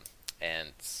 Um,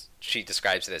 and she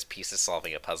describes it as pieces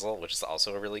solving a puzzle, which is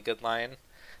also a really good line.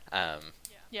 Um,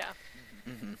 Yeah.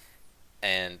 mm-hmm.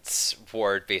 and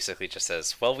Ward basically just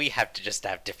says, "Well, we have to just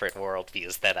have different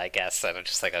worldviews, then I guess." And I'm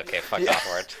just like, "Okay, fuck off,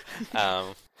 Ward."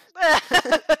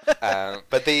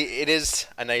 But it is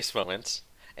a nice moment,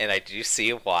 and I do see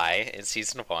why in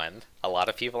season 1 a lot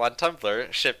of people on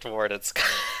Tumblr shipped Ward and Sky.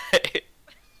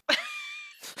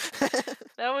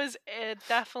 That was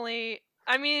definitely.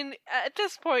 I mean, at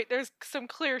this point, there's some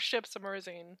clear ships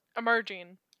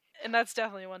emerging, and that's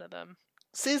definitely one of them.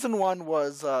 Season 1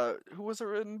 was who was it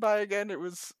written by again? It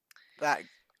was that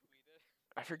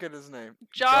I forget his name.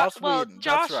 Joss Whedon.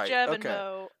 Josh, That's right. Jeb, Okay. and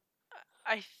Mo,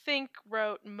 I think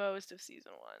wrote most of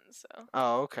season 1. So.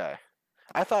 Oh, okay.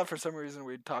 I thought for some reason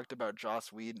we'd talked about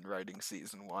Joss Whedon writing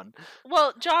season 1.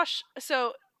 Well, Josh.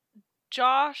 So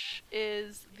Josh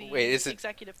is the Wait, is it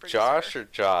executive producer. Josh or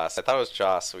Joss? I thought it was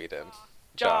Joss Whedon.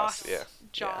 Joss. Yeah.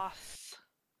 Joss.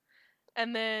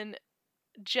 And then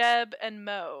Jeb and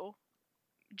Mo.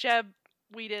 Jeb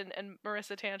Whedon and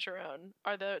Marissa Tancherone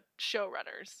are the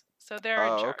showrunners. So they're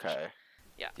in charge. Okay.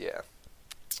 Yeah.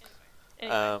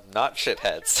 Anyway. Not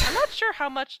shitheads. I'm not sure how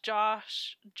much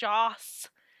Joss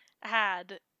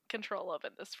had control of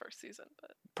in this first season,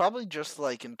 but Probably just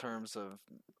like in terms of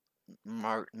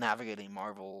navigating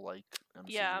Marvel like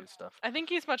MCU stuff. I think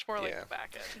he's much more like Yeah. the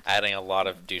back end. Adding a lot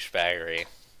of douchebaggery,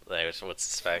 I would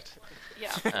suspect.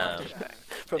 Yeah.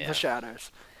 From Yeah. the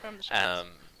shadows. From the shadows.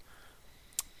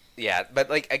 Yeah, but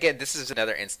like again, this is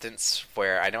another instance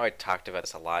where I know I talked about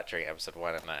this a lot during episode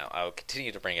 1, and I'll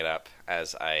continue to bring it up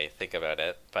as I think about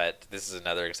it. But this is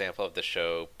another example of the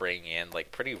show bringing in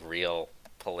like pretty real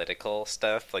political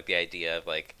stuff, like the idea of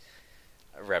like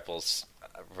rebels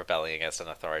rebelling against an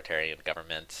authoritarian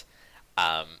government.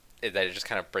 That it just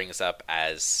kind of brings up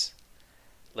as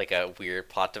like a weird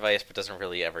plot device, but doesn't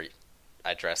really ever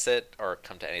address it or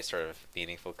come to any sort of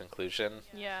meaningful conclusion.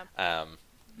 Yeah.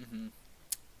 Mm-hmm.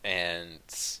 And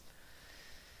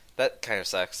that kind of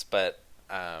sucks, but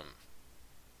at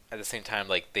the same time,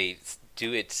 like they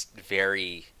do it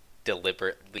very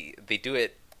deliberately. They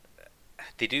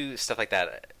do stuff like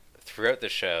that throughout the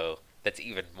show that's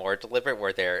even more deliberate,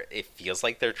 where it feels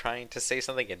like they're trying to say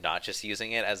something and not just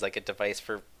using it as like a device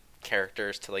for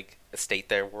characters to like state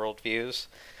their worldviews.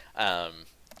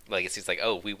 Like it seems like,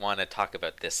 oh, we want to talk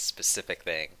about this specific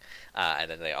thing,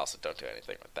 and then they also don't do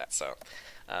anything with that. So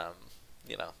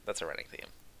that's a running theme.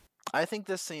 I think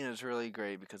this scene is really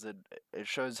great because it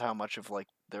shows how much of like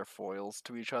they're foils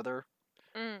to each other,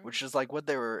 which is like what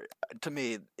they were. To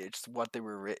me, it's what they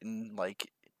were written like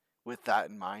with that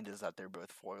in mind, is that they're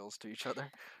both foils to each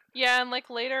other. Yeah, and like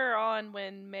later on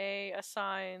when May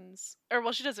assigns, or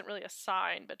well, she doesn't really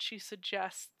assign, but she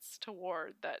suggests to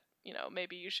Ward that,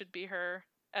 maybe you should be her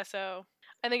SO.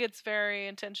 I think it's very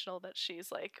intentional that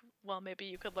she's like, well, maybe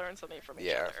you could learn something from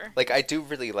each other. Like I do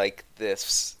really like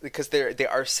this because they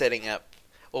are setting up.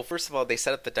 Well, first of all, they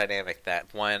set up the dynamic that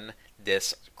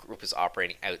this group is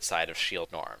operating outside of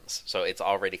Shield norms, so it's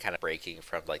already kind of breaking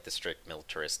from like the strict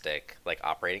militaristic like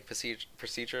operating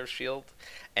procedure of Shield,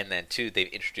 and then 2, they've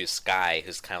introduced Sky,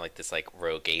 who's kind of like this like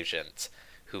rogue agent,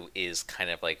 who is kind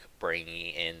of like bringing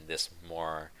in this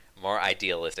more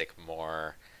idealistic,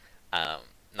 more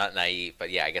not naive, but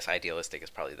yeah, I guess idealistic is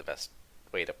probably the best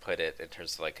way to put it in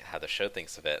terms of like how the show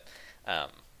thinks of it,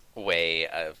 way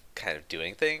of kind of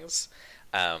doing things,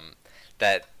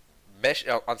 that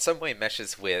on some way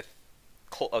meshes with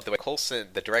the way Coulson,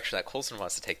 the direction that Coulson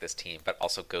wants to take this team, but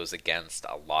also goes against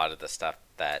a lot of the stuff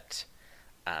that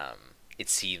it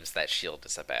seems that Shield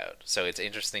is about. So it's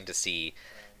interesting to see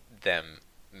them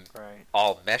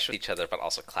all mesh with each other, but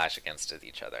also clash against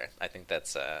each other. I think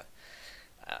that's a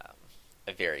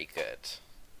very good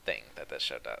thing that this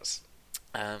show does.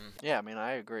 Yeah, I mean,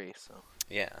 I agree. So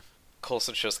Yeah.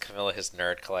 Coulson shows Camilla his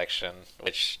nerd collection,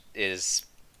 which is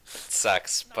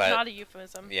sucks, but Not a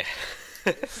euphemism. yeah.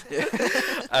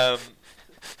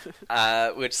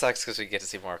 Which sucks because we get to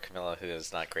see more of Camilla, who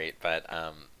is not great, but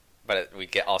we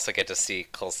also get to see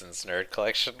Coulson's nerd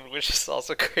collection, which is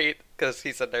also great because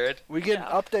he's a nerd. we get an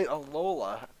update on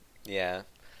Lola. Yeah,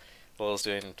 Lil's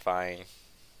doing fine.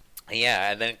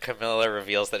 Yeah, and then Camilla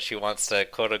reveals that she wants to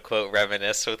quote unquote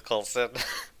reminisce with Coulson. Make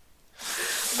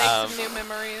some new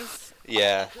memories.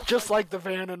 Yeah. Just like the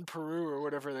van in Peru or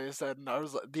whatever they said, and I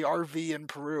was the RV in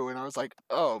Peru, and I was like,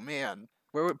 oh man,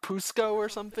 where would Pusco or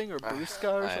something or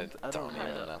Busca or something? I don't even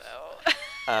know.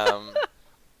 know.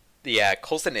 Yeah,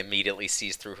 Coulson immediately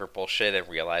sees through her bullshit and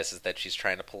realizes that she's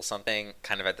trying to pull something,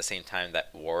 kind of at the same time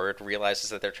that Ward realizes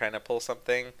that they're trying to pull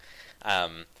something.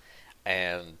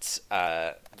 And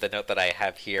the note that I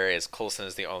have here is Coulson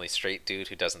is the only straight dude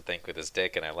who doesn't think with his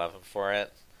dick, and I love him for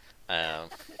it.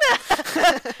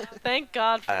 Thank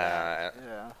God for that.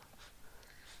 Yeah.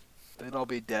 They'd all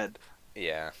be dead.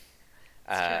 Yeah.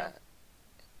 It's true.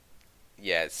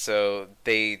 Yeah, so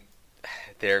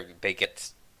there's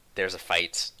a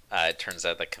fight. It turns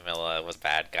out that Camilla was a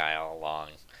bad guy all along.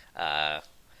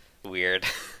 Weird.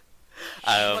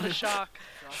 What a shock.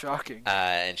 Shocking.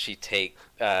 And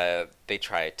they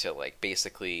try to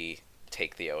basically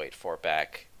take the 084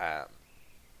 back.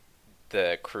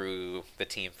 The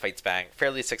team fights back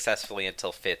fairly successfully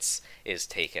until Fitz is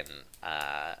taken.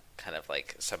 Kind of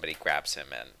like somebody grabs him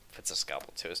and puts a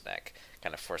scalpel to his neck,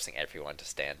 kind of forcing everyone to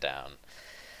stand down.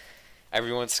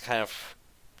 Everyone's kind of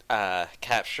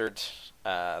captured.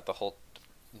 The whole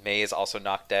May is also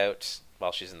knocked out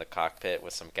while she's in the cockpit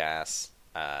with some gas,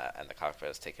 and the cockpit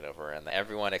is taken over, and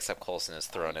everyone except Coulson is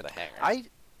thrown in the hangar.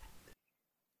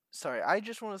 I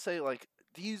just want to say,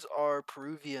 these are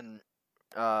Peruvian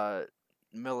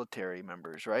military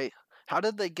members, right? How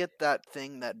did they get that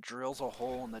thing that drills a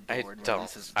hole in the door and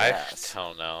releases gas? I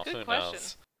don't know. Good Who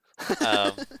question.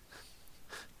 knows?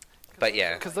 But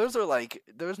yeah, because those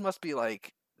must be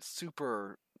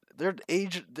super. They're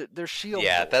shield.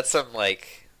 yeah, bullets. that's some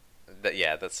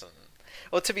that's some.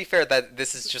 Well, to be fair, that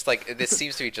this is just this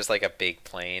seems to be just a big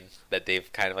plane that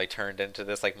they've kind of turned into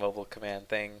this mobile command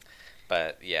thing.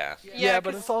 But yeah. Yeah,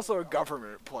 but it's also a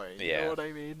government plane. You Yeah. know what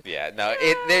I mean? Yeah, no,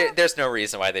 there's no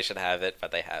reason why they should have it,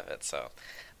 but they have it. So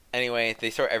anyway, they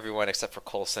throw everyone except for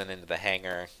Coulson into the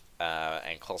hangar,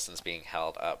 and Coulson's being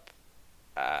held up,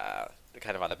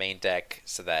 kind of on the main deck,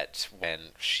 so that when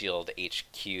Shield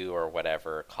HQ or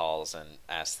whatever calls and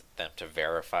asks them to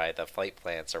verify the flight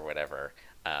plans or whatever,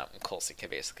 Coulson can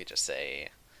basically just say,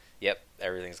 "Yep,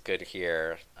 everything's good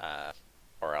here,"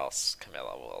 or else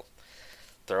Camilla will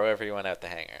throw everyone out the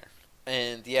hangar.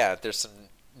 And yeah, there's some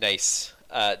nice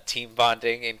team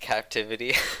bonding in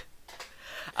captivity.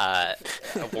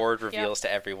 Ward reveals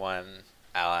to everyone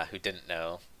who didn't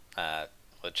know,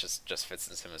 which just Fitz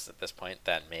and Simmons at this point,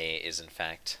 that May is in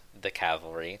fact the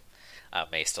cavalry.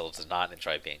 May still does not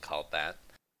enjoy being called that.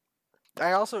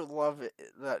 I also love it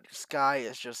that Sky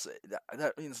is just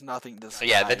that means nothing to Sky.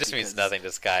 Yeah, that just means nothing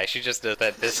to Sky. She just knows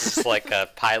that this is like a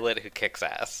pilot who kicks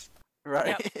ass.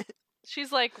 Right. Yep.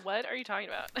 She's like, what are you talking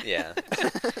about? Yeah.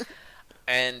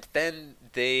 And then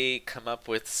they come up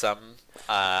with some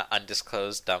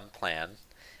undisclosed dumb plan,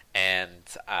 and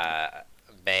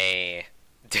May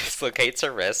dislocates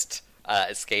her wrist,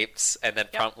 escapes, and then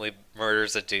promptly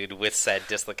murders a dude with said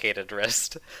dislocated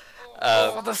wrist.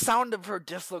 The sound of her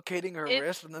dislocating her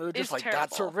wrist, and then they're just like, terrible.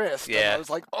 "That's her wrist." Yeah. And I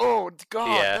was like, "Oh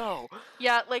God, no!"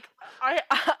 Yeah,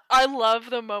 I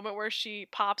love the moment where she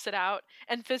pops it out,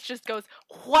 and Fitz just goes,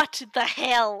 "What the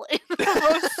hell?" in the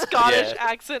most Scottish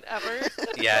accent ever.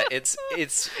 Yeah, it's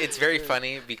very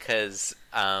funny because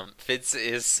Fitz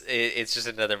it's just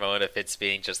another moment of Fitz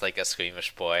being just like a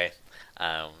squeamish boy,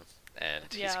 and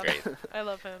he's great. I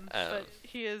love him, but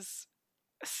he is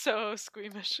so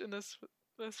squeamish in this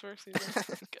first season.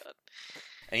 God.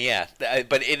 Yeah,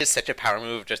 but it is such a power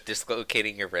move, just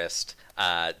dislocating your wrist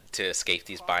to escape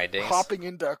these bindings. Hopping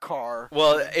into a car.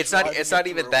 Well, it's not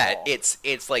even that.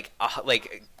 It's like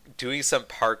doing some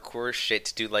parkour shit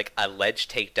to do like a ledge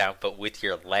takedown, but with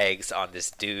your legs on this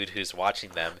dude who's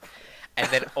watching them, and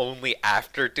then only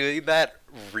after doing that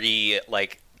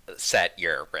set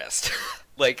your wrist.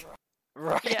 Right.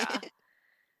 Yeah.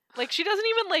 She doesn't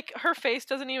even, her face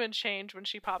doesn't even change when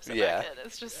she pops it back in.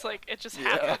 It's just, it just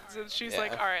happens, and she's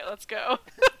like, alright, let's go.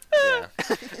 Yeah.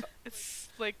 It's,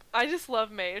 I just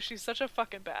love May. She's such a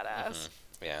fucking badass.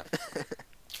 Mm-hmm.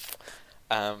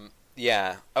 Yeah.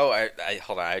 Yeah. Oh, I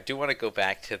hold on. I do want to go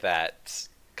back to that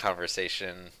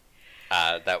conversation,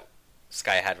 that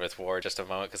Sky had with War just a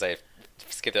moment because I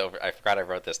skipped over. I forgot I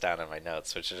wrote this down in my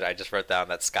notes, which is I just wrote down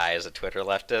that Sky is a Twitter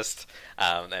leftist,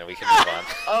 and we can move on.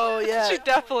 Oh yeah, She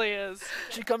definitely is.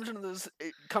 she comes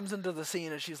into the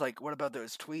scene and she's like, "What about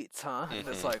those tweets, huh?" And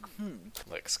it's like,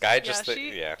 Look, Sky just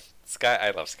Sky.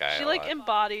 I love Sky. She a like lot.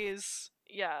 embodies,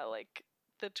 like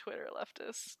the Twitter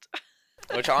leftist.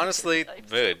 Which honestly,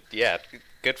 mood, yeah,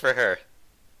 good for her.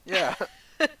 Yeah.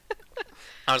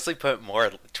 Honestly, put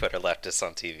more Twitter leftists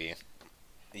on TV.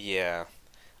 Yeah.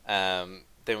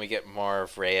 Then we get more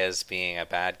of Reyes being a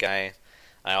bad guy.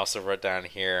 I also wrote down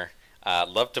here,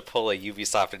 love to pull a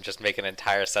Ubisoft and just make an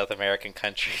entire South American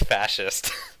country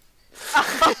fascist.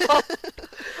 I don't know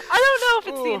if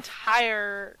it's the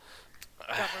entire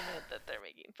government that they're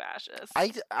making fascist.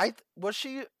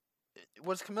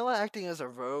 Was Camilla acting as a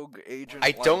rogue agent?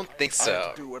 I don't think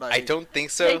so. I don't think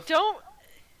so. They don't.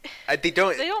 They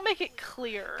don't. They don't make it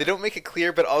clear. They don't make it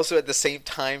clear, but also at the same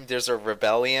time, there's a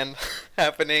rebellion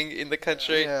happening in the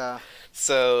country. Yeah.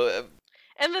 So.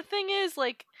 And the thing is,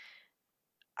 like,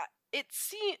 it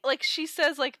seems like she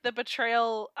says, like, the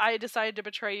betrayal. I decided to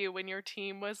betray you when your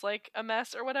team was like a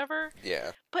mess or whatever.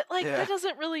 Yeah. But like that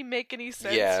doesn't really make any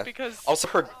sense. Yeah. Because also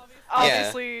her.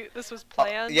 Obviously, this was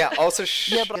planned. Yeah. Also.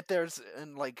 Yeah, but get theirs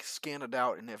and like scan it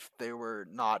out, and if they were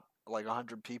not like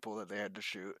 100 people that they had to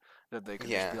shoot, that they could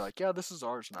just be like, yeah, this is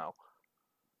ours now.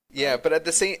 Yeah, but at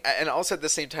the same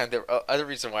time, the other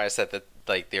reason why I said that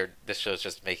like this show's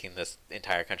just making this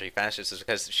entire country fascist is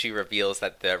because she reveals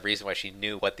that the reason why she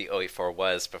knew what the O84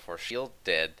 was before Shield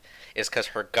did is because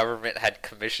her government had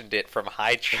commissioned it from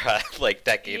Hydra like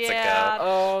decades ago.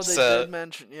 Oh, they did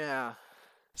mention, yeah.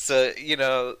 So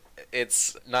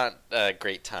it's not a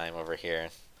great time over here.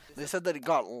 They said that it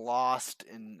got lost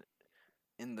in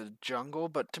the jungle,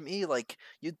 but to me, like,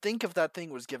 you'd think if that thing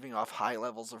was giving off high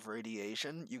levels of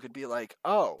radiation, you could be like,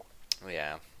 oh.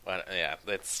 Yeah,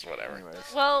 it's whatever. Anyways.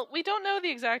 Well, we don't know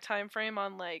the exact time frame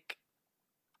on, like,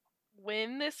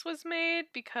 when this was made,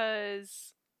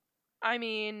 because, I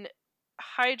mean,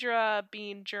 Hydra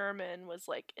being German was,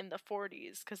 like, in the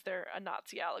 40s, because they're a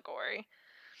Nazi allegory.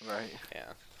 Right.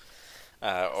 Yeah.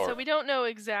 So we don't know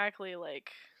exactly,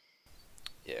 like,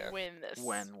 when this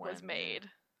was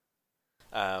made.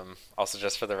 Also,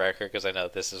 just for the record, because I know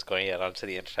this is going out onto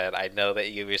the internet, I know that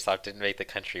Ubisoft didn't make the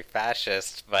country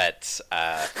fascist, but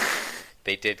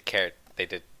they did do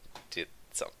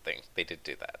something. They did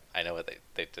do that. I know what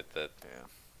they did. The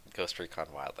Ghost Recon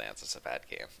Wildlands is a bad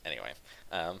game. Anyway.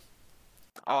 Oh,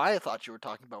 I thought you were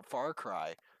talking about Far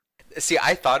Cry. See,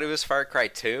 I thought it was Far Cry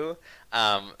 2,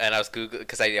 and I was Googling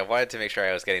because I wanted to make sure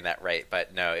I was getting that right,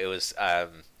 but no, it was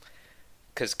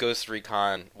because Ghost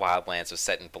Recon Wildlands was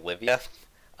set in Bolivia,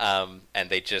 and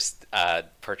they just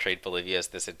portrayed Bolivia as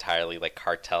this entirely like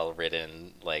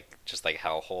cartel-ridden, like just like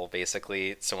hellhole,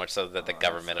 basically. So much so that the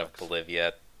government of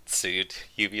Bolivia sued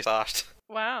Ubisoft.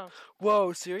 Wow.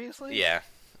 Whoa, seriously? Yeah.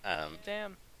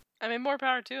 Damn. I mean, more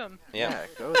power to them. Yeah,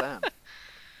 go them.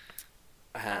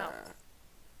 Wow.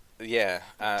 Yeah.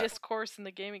 Discourse in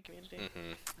the gaming community.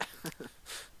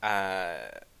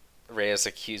 Reyes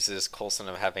accuses Coulson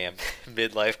of having a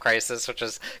midlife crisis, which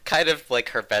is kind of like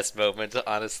her best moment,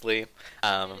 honestly.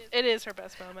 It is her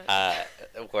best moment.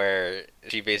 Where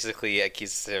she basically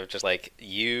accuses him of just like,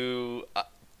 you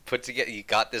you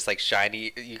got this like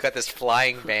shiny, you got this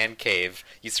flying man cave,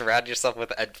 you surround yourself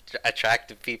with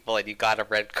attractive people, and you got a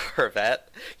red Corvette.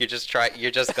 You're just going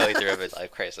through a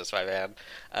midlife crisis, my man.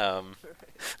 And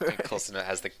Coulson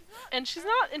has and she's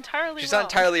not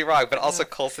entirely wrong, but also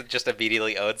Coulson just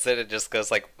immediately owns it and just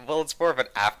goes like, well, it's more of an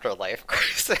afterlife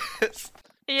crisis.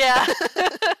 Yeah.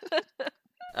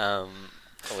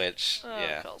 Which,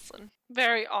 yeah. Coulson.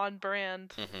 Very on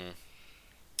brand.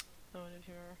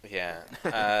 Yeah.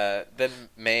 Then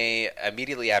May,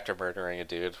 immediately after murdering a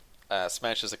dude,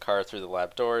 smashes a car through the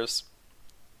lab doors.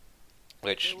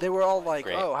 Which they were all like,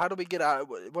 great. "Oh, how do we get out?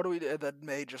 What do we do?" And then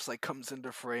May just like comes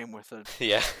into frame with a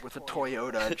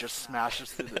Toyota and just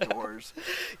smashes through the doors.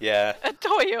 Yeah. A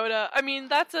Toyota. I mean,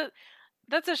 that's a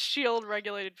Shield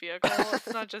regulated vehicle.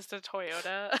 It's not just a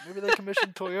Toyota. Maybe they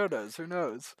commissioned Toyotas. Who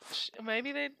knows?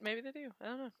 Maybe they do. I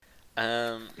don't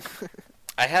know.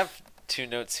 I have 2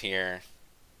 notes here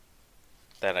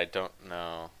that I don't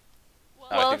know.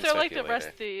 Well, if they're like the rest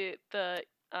of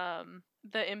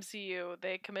the MCU,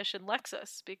 they commissioned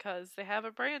Lexus because they have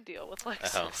a brand deal with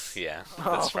Lexus. Oh, yeah.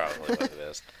 That's probably what it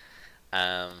is.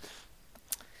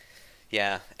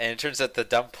 Yeah, and it turns out the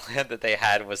dumb plan that they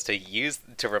had was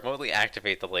to remotely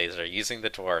activate the laser using the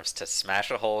dwarves to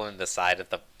smash a hole in the side of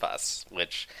the bus,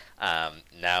 which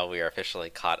now we are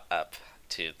officially caught up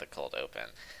to the cold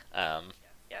open.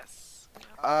 Yes.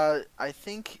 I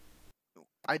think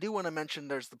I do want to mention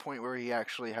there's the point where he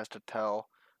actually has to tell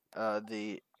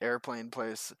the airplane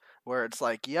place where it's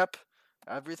like, yep,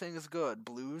 everything is good.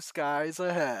 Blue skies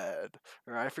ahead.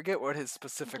 Or I forget what his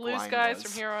specific Blue line skies was.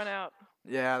 from here on out.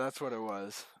 Yeah, that's what it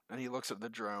was. And he looks at the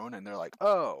drone and they're like,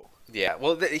 oh. Yeah,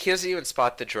 well, he doesn't even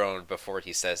spot the drone before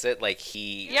he says it. Like,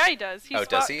 Yeah, he does.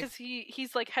 Does he? Because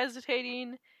he's like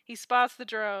hesitating. He spots the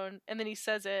drone, and then he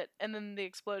says it, and then the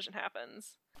explosion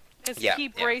happens. Because he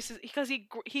braces, because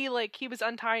he was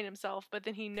untying himself, but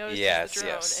then he notices the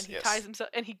drone, and he ties himself,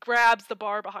 and he grabs the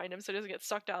bar behind him so he doesn't get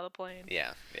sucked out of the plane.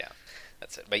 Yeah,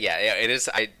 that's it. But yeah, it is.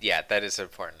 That is an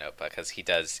important note because he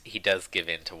does give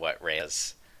in to what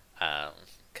Rhea's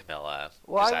Camilla is asking him to do.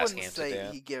 Well, I wouldn't say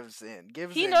he gives in.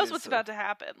 He knows what's about to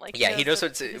happen. Like, he knows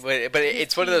what's. But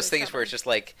it's one of those things where it's just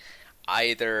like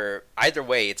either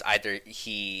way, it's either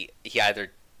he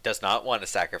either does not want to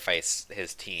sacrifice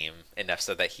his team enough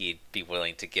so that he'd be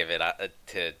willing to give it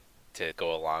to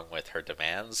go along with her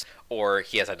demands, or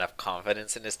he has enough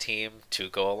confidence in his team to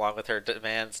go along with her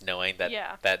demands, knowing that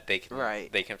that they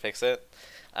can fix it.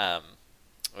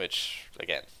 Which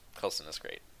again, Coulson is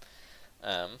great.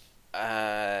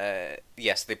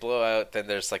 Yes, they blow out. Then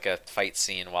there's like a fight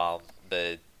scene while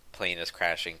the plane is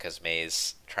crashing because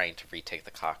May's trying to retake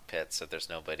the cockpit, so there's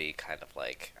nobody kind of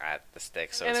like at the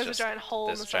stick. So and it's there's just a giant hole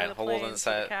in the side of the plane,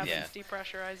 so the cabin's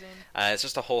depressurizing. It's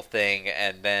just a whole thing,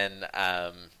 and then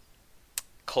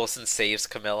Coulson saves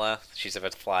Camilla. She's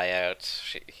about to fly out.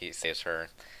 He saves her.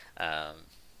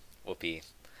 Whoopi.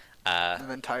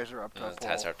 And then ties her up to the pole.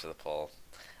 Ties her up to the pole.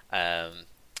 And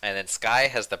then Skye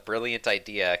has the brilliant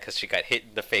idea, because she got hit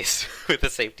in the face with a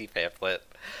safety pamphlet,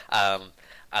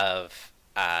 of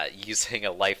using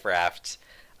a life raft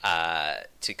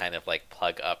to kind of like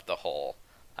plug up the hole.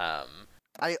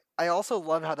 I also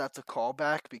love how that's a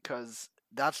callback, because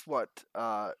that's what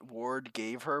Ward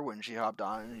gave her when she hopped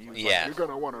on, and he was like, you're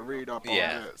gonna want to read up on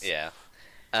this. Yeah.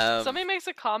 Somebody makes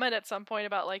a comment at some point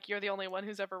about like, you're the only one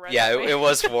who's ever read it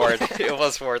was Ward. It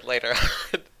was Ward later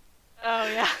on. Oh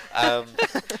yeah.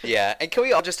 Yeah, and can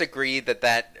we all just agree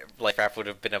that life raft would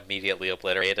have been immediately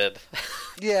obliterated?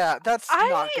 Yeah, that's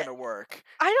not gonna work.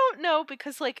 I don't know,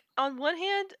 because like on one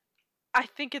hand, I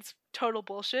think it's total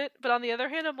bullshit, but on the other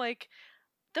hand, I'm like,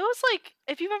 those like,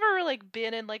 if you've ever like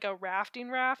been in like a rafting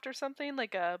raft or something,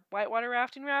 like a whitewater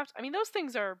rafting raft, I mean those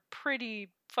things are pretty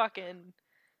fucking.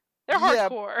 They're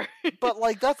hardcore. But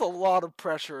like that's a lot of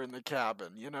pressure in the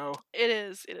cabin, you know? It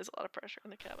is a lot of pressure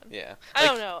in the cabin. Yeah. I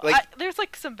don't know. There's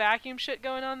like some vacuum shit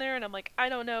going on there, and I'm like, I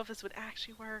don't know if this would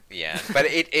actually work. Yeah, but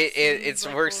it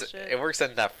like works. bullshit. It works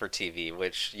enough for TV,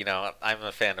 which, you know, I'm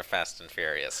a fan of Fast and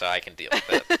Furious, so I can deal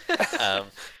with it.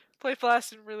 Play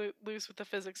fast and really loose with the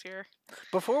physics here.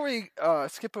 Before we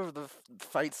skip over the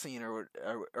fight scene or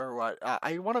what,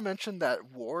 I want to mention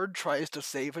that Ward tries to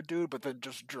save a dude, but then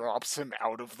just drops him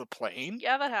out of the plane.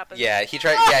 Yeah, that happens. Yeah, he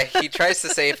tries to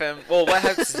save him. Well, what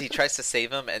happens is he tries to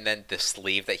save him, and then the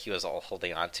sleeve that he was all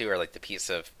holding onto, or like the piece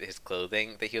of his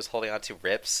clothing that he was holding onto,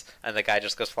 rips, and the guy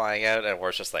just goes flying out, and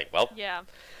Ward's just like, well. Yeah.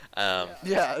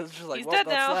 Yeah, it's just like, he's well, dead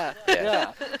that's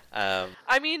now. that. Yeah.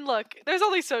 I mean, look, there's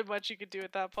only so much you could do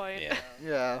at that point.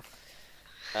 Yeah.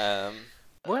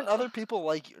 Weren't other people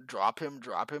like drop him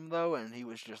though, and he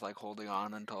was just like holding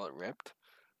on until it ripped?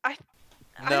 I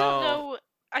don't know.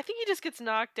 I think he just gets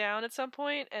knocked down at some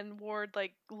point, and Ward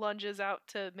like lunges out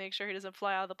to make sure he doesn't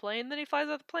fly out of the plane. Then he flies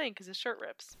out of the plane because his shirt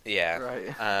rips. Yeah.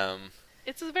 Right.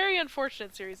 It's a very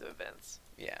unfortunate series of events.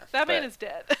 Yeah. That man is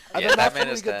dead. Yeah, that man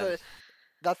is dead.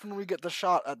 That's when we get the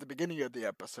shot at the beginning of the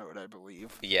episode, I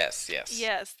believe. Yes.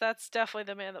 Yes, that's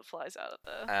definitely the man that flies out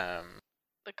of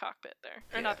the cockpit there.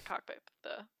 Or not the cockpit, but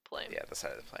the plane. Yeah, the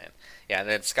side of the plane. Yeah, and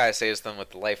then Skye saves them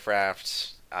with the life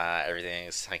raft.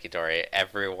 Everything's hunky-dory.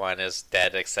 Everyone is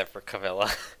dead except for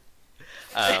Camilla.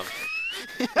 Fine.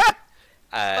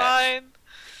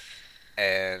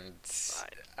 And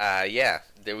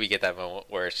then we get that moment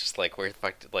where it's just like, where the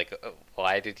fuck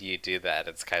why did you do that?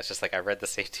 And Skye's just like, I read the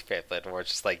safety pamphlet, and we're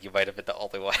just like, you might have been the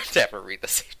only one to ever read the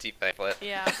safety pamphlet.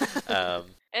 Yeah.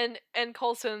 And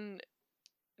Coulson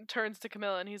turns to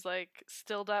Camilla and he's like,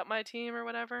 still doubt my team or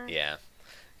whatever. Yeah.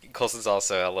 Coulson's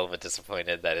also a little bit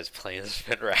disappointed that his plane has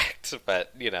been wrecked,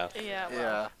 but you know. Yeah.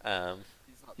 Well. Yeah.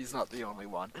 He's not the only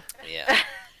one. Yeah.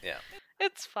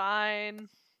 It's fine.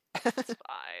 It's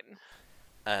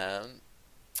fine.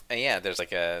 And yeah, there's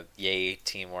like a yay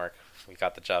teamwork, we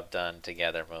got the job done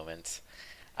together moment.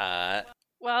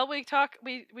 Well, we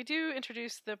do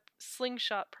introduce the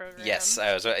slingshot program. Yes,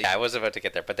 I was about to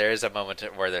get there, but there is a moment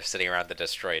where they're sitting around the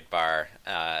destroyed bar,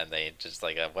 and they just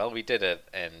like, well, we did it,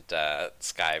 and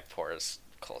Skye pours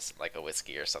Coulson like a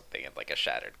whiskey or something in like a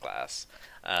shattered glass.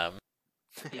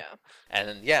 Yeah. And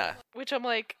then, yeah. Which I'm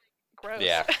like, gross.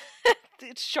 Yeah.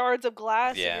 It's shards of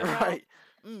glass in Yeah. your mouth. Right.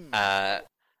 Uh,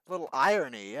 Little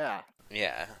irony, yeah.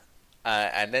 yeah.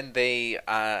 And then the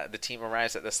team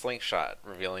arrives at the slingshot,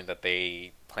 revealing that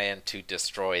they plan to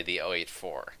destroy the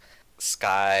 084.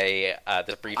 Sky,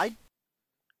 the brief...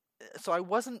 So I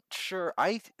wasn't sure.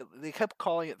 They kept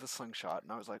calling it the slingshot,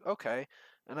 and I was like, okay.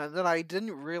 And then I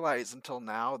didn't realize until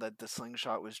now that the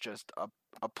slingshot was just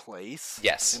a place.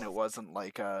 Yes. And it wasn't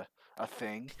like a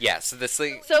thing. Yeah, so the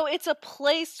sling... So it's a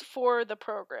place for the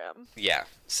program. Yeah,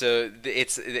 so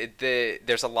there's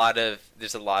a lot of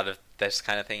this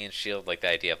kind of thing in Shield, like the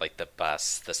idea of like the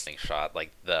bus, the slingshot,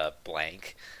 like the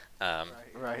blank,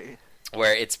 Right.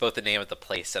 where it's both the name of the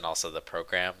place and also the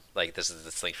program. Like this is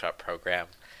the slingshot program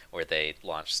where they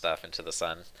launch stuff into the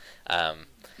sun,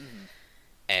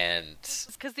 and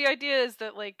Because the idea is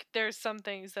that like there's some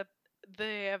things that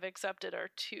they have accepted are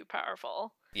too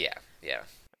powerful. yeah,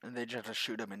 And they just have to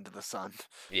shoot them into the sun.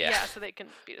 yeah. So they can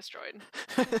be destroyed.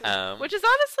 Um, Which is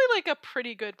honestly like a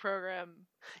pretty good program.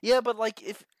 Yeah, but like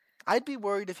if I'd be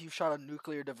worried if you shot a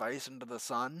nuclear device into the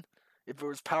sun. If it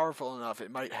was powerful enough, it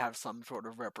might have some sort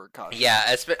of repercussion.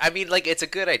 Yeah, I mean, like, it's a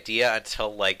good idea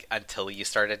until you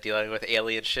started dealing with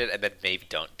alien shit, and then maybe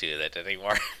don't do that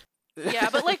anymore. Yeah,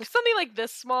 but like something like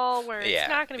this small where Yeah, it's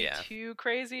not going to be yeah. too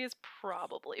crazy is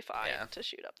probably fine Yeah. to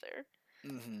shoot up there.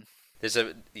 There's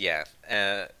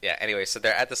Anyway, so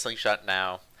they're at the slingshot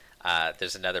now.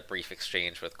 There's another brief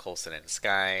exchange with Coulson and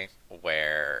Sky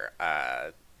where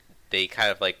they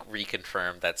kind of like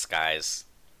reconfirm that Sky's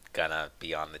gonna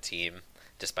be on the team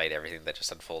despite everything that just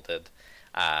unfolded.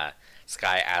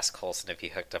 Sky asks Coulson if he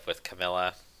hooked up with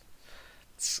Camilla.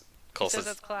 Coulson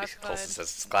says it's classified. Coulson says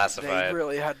it's classified. They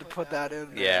really had to put that in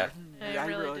Yeah. there.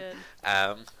 They really did.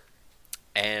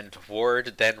 And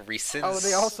Ward then rescinds. Oh,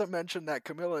 they also mentioned that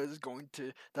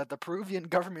that the Peruvian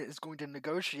government is going to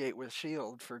negotiate with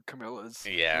S.H.I.E.L.D. for Camilla's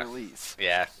release.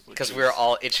 Yeah, because we were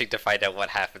all itching to find out what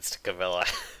happens to Camilla.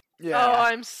 Yeah. Oh,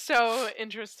 I'm so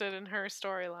interested in her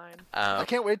storyline. I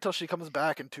can't wait till she comes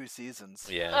back in 2 seasons.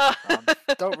 Yeah.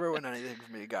 Don't ruin anything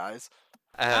for me, guys.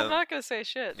 I'm not gonna say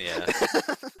shit.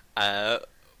 Yeah.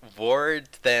 Ward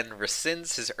then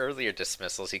rescinds his earlier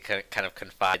dismissals. He kind of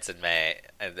confides in May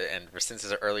and rescinds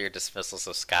his earlier dismissals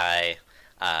of Sky,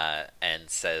 and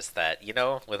says that,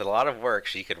 with a lot of work,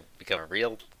 she could become a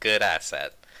real good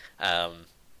asset.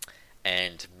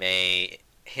 And May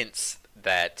hints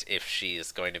that if she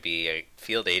is going to be a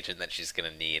field agent, that she's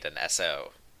going to need an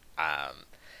SO.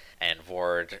 And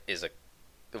Ward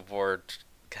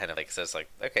kind of like says like,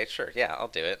 okay, sure, yeah, I'll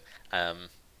do it.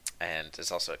 And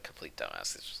is also a complete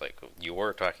dumbass. It's just like, you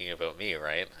were talking about me,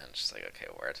 right? And just like, okay,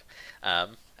 Ward.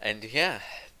 And yeah,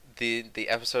 the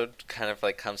episode kind of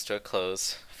like comes to a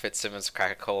close. Fitzsimmons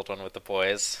crack a cold one with the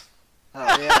boys.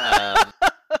 Oh yeah.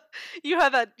 You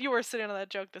had that. You were sitting on that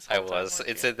joke this whole I time. was.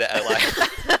 It's you? in the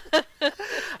outline.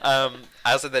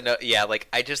 I also the note. Yeah, like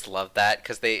I just love that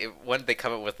because when they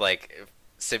come up with like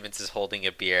Simmons is holding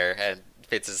a beer and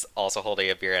Fitz is also holding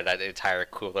a beer and an entire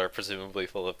cooler, presumably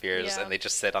full of beers, and they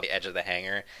just sit on the edge of the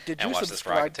hangar and watch this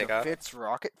rocket take off. Did you subscribe to Fitz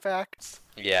rocket facts?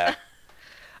 Yeah.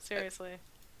 Seriously.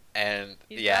 And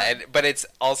He's but it's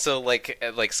also like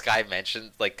Sky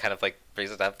mentioned, like kind of like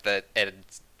brings it up that and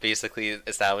basically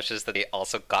establishes that they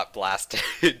also got blasted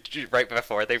right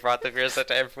before they brought the beers out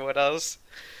to everyone else,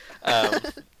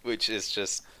 which is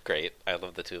just great. I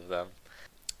love the two of them.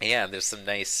 Yeah, there's some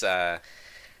nice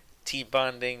team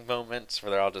bonding moments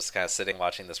where they're all just kind of sitting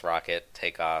watching this rocket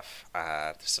take off.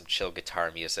 There's some chill guitar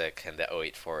music, and the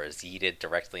 084 is yeeted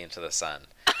directly into the sun.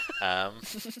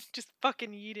 Just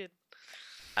fucking yeeted.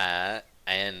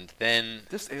 And then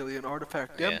This alien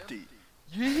artifact Yeah. empty.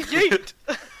 Yeet!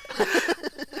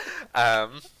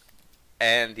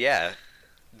 and yeah,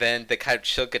 then the kind of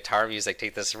chill guitar music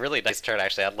take this really nice turn.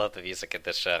 Actually, I love the music in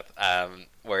this show,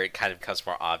 where it kind of becomes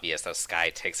more obvious that Sky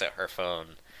takes out her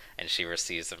phone and she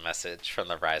receives a message from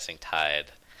the rising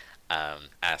tide,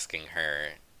 asking her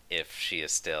if she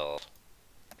is still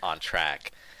on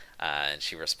track, and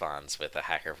she responds with a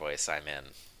hacker voice, "I'm in."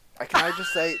 Can I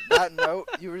just say that note?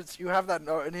 You have that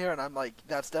note in here, and I'm like,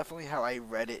 that's definitely how I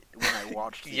read it when I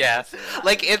watched the Yeah, episode.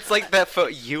 like it's like the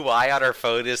UI on our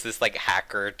phone is this like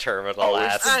hacker terminal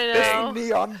ass I know. thing.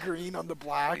 Neon green on the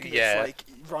black. And Yeah. It's like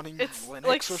running It's Linux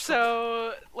like or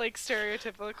so like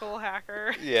stereotypical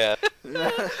hacker. Yeah.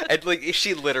 something. And like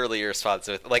she literally responds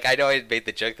with like, I know I made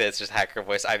the joke that it's just hacker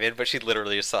voice, "I'm in," but she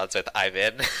literally responds with, "I'm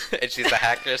in," and she's a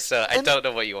hacker, so I And- don't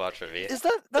know what you want from me. That's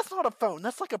not a phone.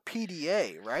 That's like a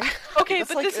PDA, right? Okay, That's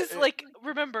but like this is like,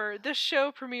 remember, this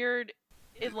show premiered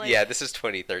in like Yeah, this is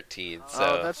 2013, so.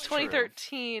 Oh, that's true.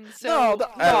 2013. So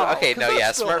No, okay, 'cause no, yeah,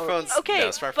 that's still- smartphones. Okay, no,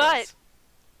 smartphones. but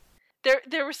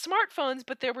there were smartphones,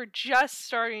 but they were just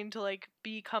starting to like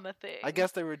become a thing. I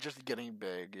guess they were just getting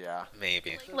big, yeah.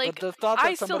 Maybe. Like, but the thought I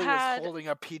that still somebody had- was holding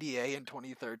a PDA in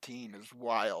 2013 is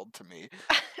wild to me.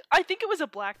 I think it was a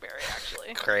BlackBerry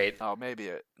actually. Great. Oh, maybe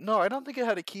it. No, I don't think it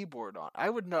had a keyboard on. I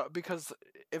would know because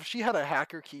if she had a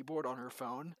hacker keyboard on her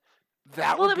phone,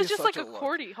 that Well, would it was be just such like a look.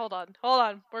 QWERTY. Hold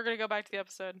on. We're gonna go back to the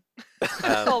episode.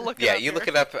 I'll look it Yeah, up you here. look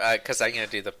it up because I'm gonna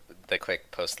do the quick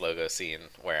post logo scene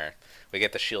where we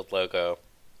get the Shield logo,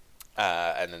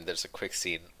 and then there's a quick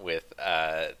scene with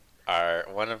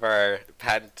one of our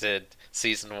patented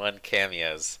season 1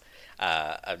 cameos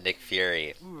of Nick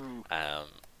Fury. Ooh.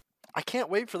 I can't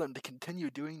wait for them to continue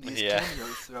doing these Yeah.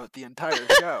 cameos throughout the entire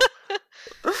show.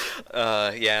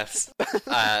 Yes.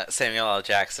 Samuel L.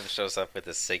 Jackson shows up with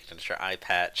his signature eye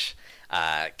patch,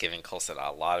 giving Coulson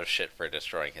a lot of shit for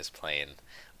destroying his plane,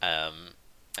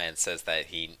 and says that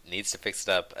he needs to fix it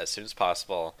up as soon as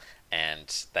possible,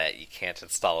 and that you can't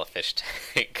install a fish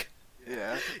tank.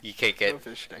 Yeah. You can't get No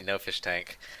fish tank. no fish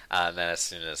tank. And then as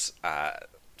soon as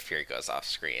Fury goes off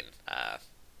screen,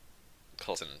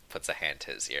 Coulson puts a hand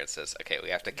to his ear and says, "Okay, we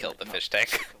have to kill the No. fish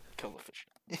tank." Kill the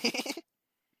fish.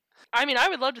 I mean, I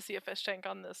would love to see a fish tank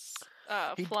on this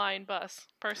He- flying bus,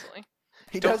 personally.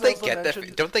 He Don't does they also get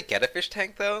mention- Don't they get a fish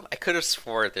tank though? I could have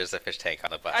swore there's a fish tank on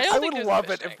the bus. I don't I think would there's a love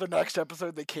fish it if tank. the next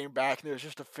episode they came back and there was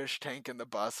just a fish tank in the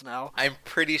bus now. I'm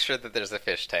pretty sure that there's a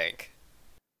fish tank.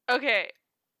 Okay,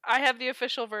 I have the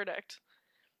official verdict.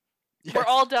 Yes. We're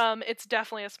all dumb. It's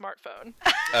definitely a smartphone.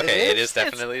 Okay, it is? is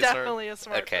definitely it's a smart- definitely a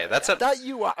smartphone. Okay, that's yeah. a That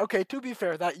UI. Okay, to be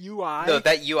fair, that UI. no.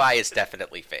 That UI is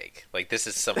definitely fake. Like this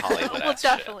is some Hollywood well, ass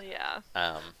definitely, yeah.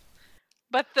 shit.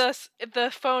 But the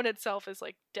phone itself is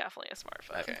like definitely a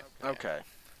smartphone. Okay. Okay.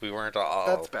 We weren't all.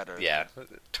 That's better. Yeah,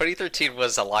 2013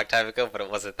 was a long time ago, but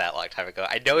it wasn't that long time ago.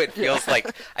 I know it feels like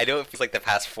the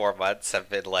past 4 months have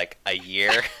been like a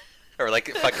year, or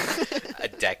like fucking a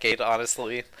decade,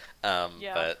 honestly. Yeah.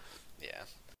 But yeah.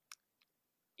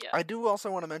 I do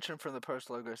also want to mention from the post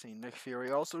logo scene, Nick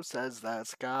Fury also says that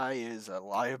Sky is a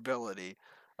liability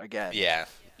again. Yeah.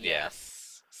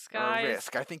 Yes. Or Sky. a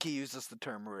risk. I think he uses the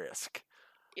term risk.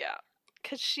 Yeah.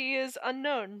 Because she is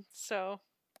unknown, so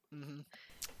Mm-hmm.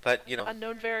 But you know,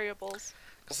 unknown variables.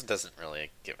 Coulson doesn't really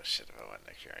give a shit about what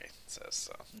Nick Fury says.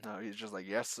 So. No, he's just like,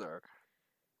 yes, sir.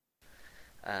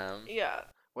 Yeah.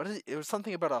 What is it? It was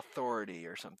something about authority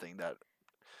or something that.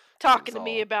 Talking It's to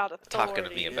me all- about authority. Talking to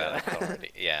me about Yeah.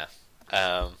 authority. Yeah.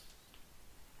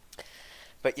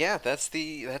 But yeah, that's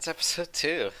episode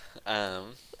 2. How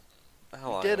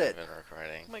long did have it. we been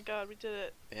recording? Oh my god, we did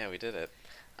it. Yeah, we did it.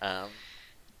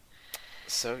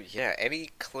 So yeah, any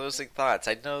closing thoughts?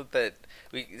 I know that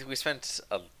we spent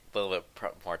a little bit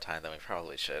more time than we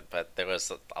probably should, but there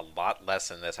was a lot less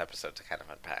in this episode to kind of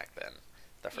unpack than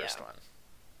the first Yeah. one.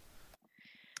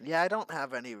 Yeah, I don't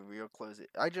have any real closing.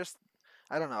 I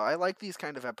don't know. I like these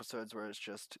kind of episodes where it's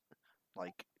just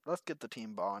like, let's get the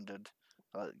team bonded,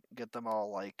 get them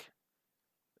all like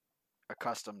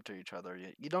accustomed to each other.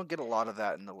 You don't get a lot of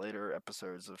that in the later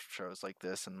episodes of shows like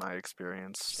this, in my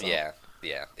experience. So.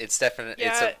 Yeah, it's definitely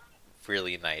it's Yeah. a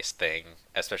really nice thing,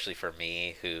 especially for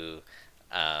me who,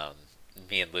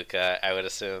 me and Luka. I would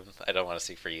assume I don't want to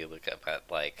speak for you, Luka, but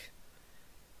like,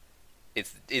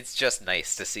 it's just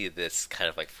nice to see this kind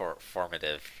of like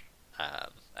formative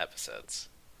episodes.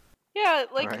 Yeah,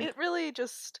 like Right. it really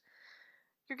just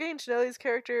you're getting to know these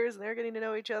characters and they're getting to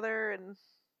know each other and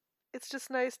it's just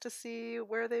nice to see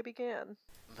where they began.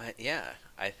 But yeah,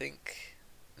 I think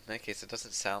in that case it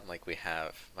doesn't sound like we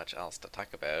have much else to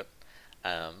talk about.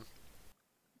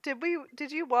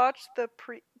 Did you watch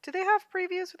do they have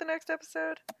previews for the next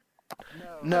episode?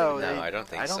 No, No, I don't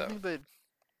think so. think they.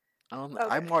 I'm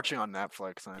Okay. watching on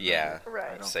Netflix. I know Yeah, that-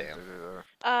 Right. I don't same. think they do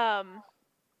that.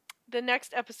 The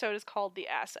next episode is called The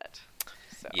Asset.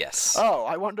 So. Yes. Oh,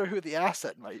 I wonder who the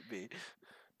asset might be.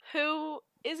 Who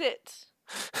is it?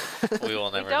 We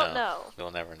will We never don't know. know.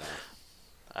 We'll never know.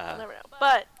 I'll never know.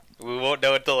 But We won't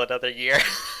know until another year.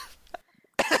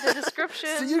 the description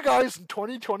See you guys in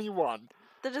 2021.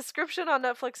 The description on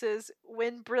Netflix is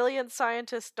when brilliant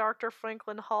scientist Dr.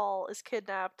 Franklin Hall is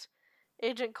kidnapped,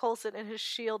 Agent Coulson and his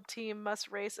SHIELD team must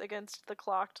race against the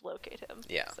clock to locate him.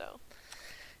 Yeah. So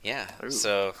Yeah. Ooh.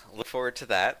 So look forward to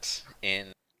that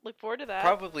in look forward to that.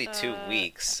 probably 2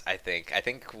 weeks. I think. I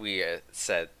think we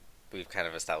said we've kind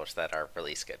of established that our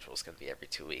release schedule is going to be every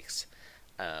 2 weeks.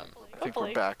 I think we're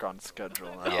Hopefully. back on schedule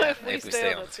now. Yeah, If we if we stay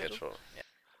stay on on that schedule. schedule. Yeah.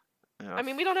 Yeah. I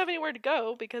mean, we don't have anywhere to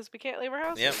go because we can't leave our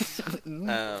house. Yep.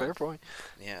 Fair point.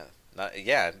 Yeah.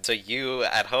 Yeah, so you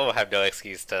at home have no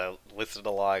excuse to listen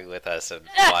along with us and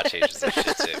watch Agents of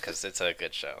Shih because it's a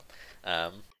good show.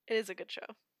 Um, It is a good show.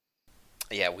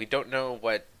 yeah, we don't know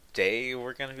what day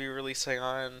we're going to be releasing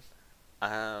on,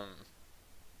 um,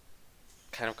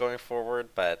 kind of going forward,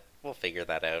 but we'll figure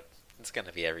that out. It's going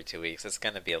to be every 2 weeks. It's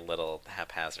going to be a little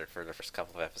haphazard for the first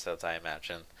couple of episodes, I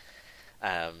imagine.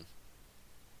 Um,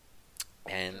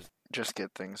 and Just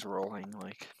get things rolling.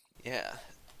 Like, yeah,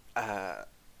 uh,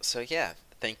 so yeah,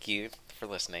 thank you for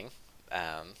listening.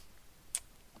 Um,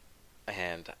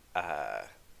 and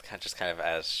kind of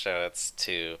as shoutouts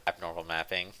to Abnormal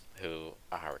Mapping, who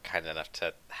are kind enough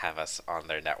to have us on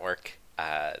their network.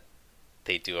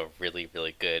 They do a really,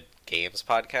 really good games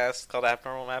podcast called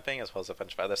Abnormal Mapping, as well as a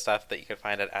bunch of other stuff that you can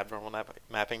find at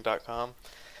abnormalmapping.com.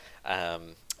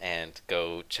 And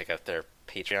go check out their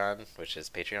Patreon, which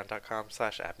is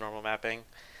patreon.com/abnormalmapping.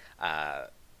 Uh,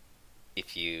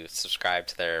 if you subscribe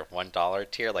to their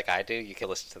 $1 tier like I do, you can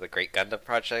listen to the Great Gundam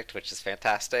Project, which is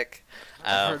fantastic.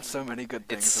 I've heard so many good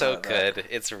things. It's so about good. That.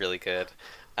 It's really good.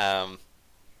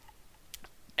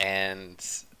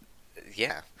 And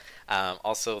yeah.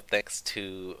 Also, thanks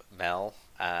to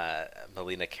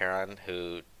Melina Caron,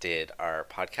 who did our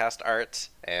podcast art,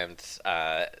 and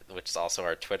which is also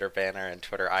our Twitter banner and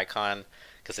Twitter icon,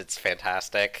 because it's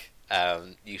fantastic.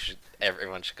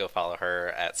 Everyone should go follow her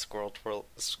at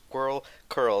Squirrel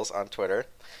Curls on Twitter.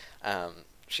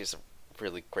 She's a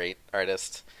really great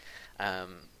artist.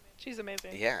 She's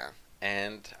amazing. Yeah,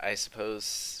 and I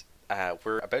suppose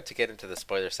we're about to get into the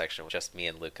spoiler section with just me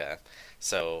and Luka.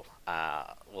 So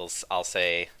I'll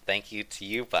say thank you to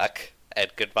you, Buck,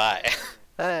 and goodbye.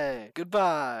 Hey,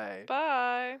 goodbye.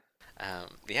 Bye.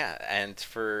 Yeah, and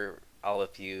for all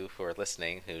of you who are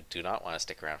listening who do not want to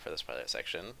stick around for the spoiler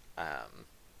section,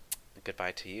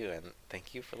 goodbye to you, and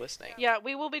thank you for listening. Yeah,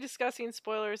 we will be discussing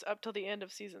spoilers up till the end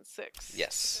of season 6.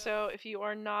 Yes. So if you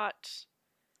are not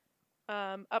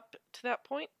up to that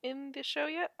point in the show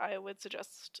yet, I would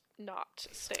suggest not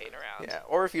staying around. Yeah,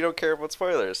 or if you don't care about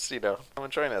spoilers, come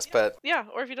and join us. But yeah,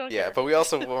 or if you don't yeah, care. but we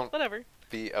also won't whatever.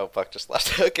 be. Oh, Buck just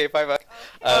left. Okay, bye, Buck.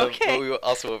 Okay. But we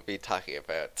also won't be talking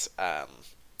about.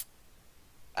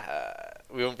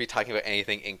 We won't be talking about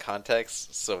anything in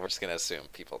context, so we're just gonna assume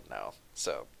people know.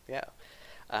 So yeah.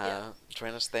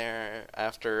 Join us there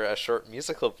after a short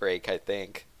musical break, I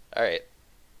think. All right.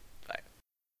 Bye.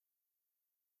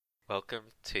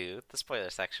 Welcome to the spoiler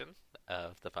section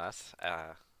of The Bus,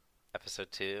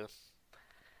 episode 2.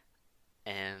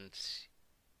 And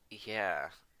yeah,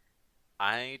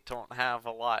 I don't have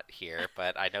a lot here,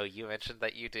 but I know you mentioned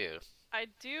that you do. I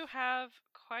do have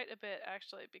quite a bit,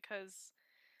 actually, because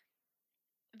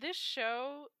this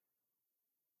show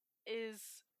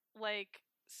is, like,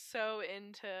 so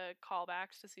into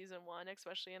callbacks to season 1,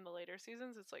 especially in the later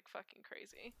seasons. It's, like, fucking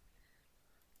crazy.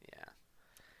 Yeah.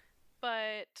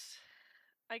 But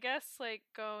I guess, like,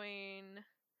 going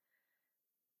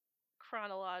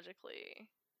chronologically,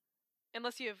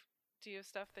 unless do you have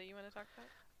stuff that you want to talk about?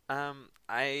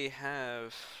 I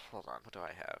have. Hold on. What do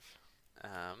I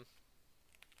have?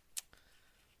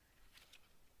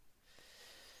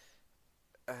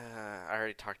 I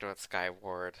already talked about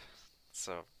Skyward,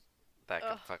 so they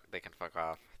can fuck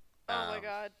off. Oh my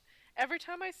god! Every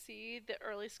time I see the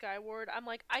early Skyward, I'm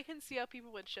like, I can see how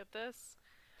people would ship this.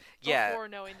 Before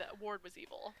knowing that Ward was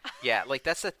evil. Yeah, like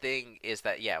that's the thing is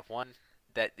that one,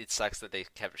 that it sucks that they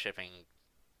kept shipping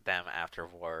them after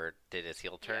Ward did his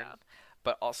heel turn,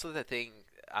 but also the thing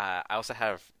I also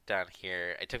have down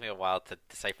here. It took me a while to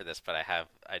decipher this, but I have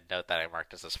a note that I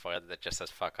marked as a spoiler that just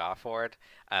says "fuck off, Ward,"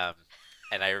 and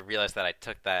I realized that I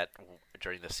took that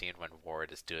during the scene when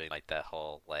Ward is doing like the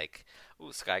whole like,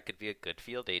 "Ooh, Sky could be a good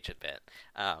field agent" bit,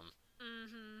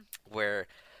 where,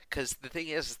 because the thing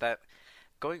is that.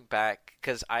 Going back,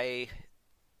 because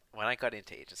when I got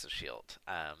into Agents of S.H.I.E.L.D.,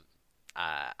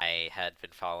 I had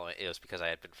been following. It was because I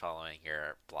had been following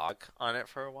your blog on it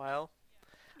for a while.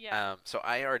 Yeah. So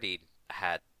I already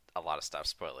had a lot of stuff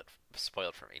spoiled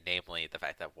for me, namely the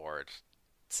fact that Ward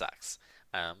sucks.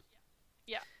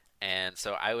 Yeah. And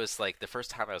so I was like, the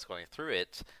first time I was going through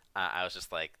it, I was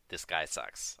just like, this guy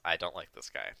sucks. I don't like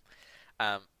this guy.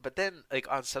 But then, like,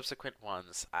 on subsequent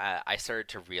ones, I started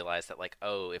to realize that, like,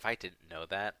 oh, if I didn't know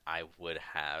that, I would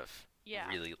have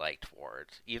really liked Ward.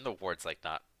 Even though Ward's, like,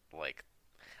 not, like...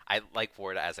 I like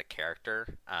Ward as a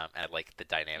character, and I like the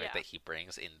dynamic that he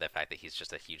brings in the fact that he's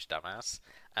just a huge dumbass.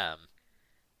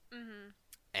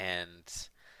 And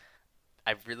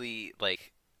I really,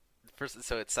 like... First,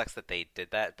 so it sucks that they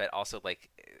did that, but also, like,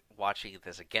 watching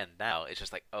this again now, it's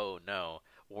just like, oh, no,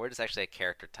 Ward is actually a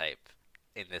character type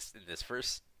in this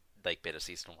first like bit of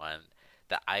season 1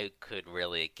 that I could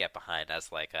really get behind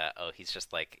as like a oh he's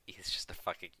just a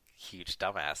fucking huge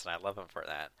dumbass and I love him for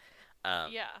that.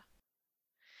 Um, Yeah.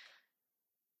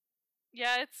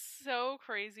 Yeah, it's so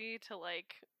crazy to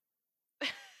like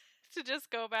to just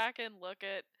go back and look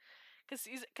at cuz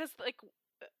like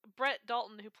Brett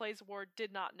Dalton who plays Ward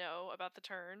did not know about the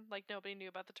turn. Like nobody knew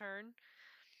about the turn.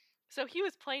 So he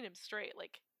was playing him straight.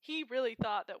 Like he really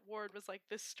thought that Ward was like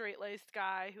this straight-laced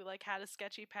guy who like had a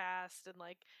sketchy past and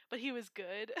like but he was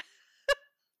good.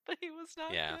 But he was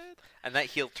not yeah, good. and that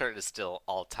heel turn is still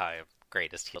all time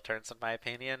greatest heel turns in my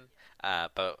opinion.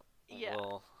 But Yeah.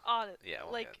 we'll On yeah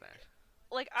we'll get like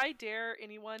there. I dare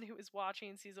anyone who is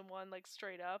watching season 1 like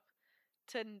straight up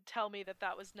to tell me that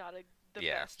that was not the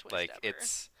Yeah, best twist like ever.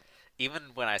 it's even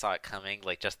when I saw it coming,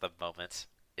 like just the moment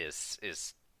is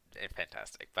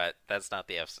fantastic. But that's not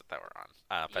the episode that we're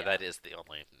on. But Yeah. that is the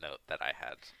only note that I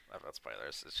had about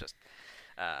spoilers. It's just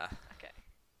uh, Okay.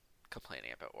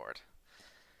 complaining about Ward.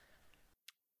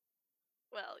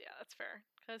 Well, yeah, that's fair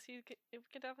cuz he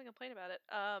can definitely complain about it.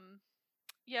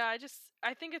 Yeah,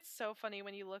 I think it's so funny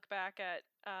when you look back at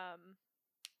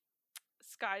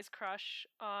Sky's crush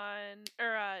on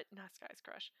or not Sky's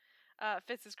crush.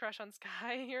 Fitz's crush on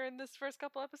Sky here in this first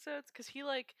couple episodes cuz he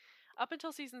like up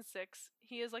until season 6,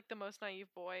 he is like the most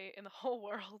naive boy in the whole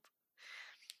world.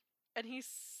 And he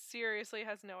seriously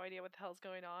has no idea what the hell's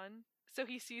going on. So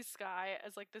he sees Sky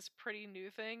as like this pretty new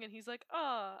thing and he's like,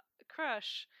 "Oh,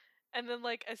 crush." And then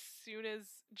like as soon as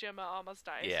Gemma almost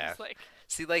dies, Yeah. he's like,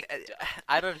 See, like "Duh."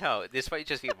 I don't know. This might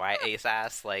just be my ace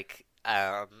ass like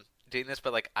doing this,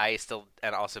 but like I still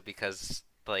and also because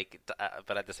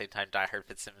but at the same time, diehard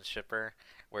Fitzsimmons shipper,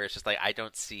 where it's just like I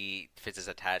don't see Fitz's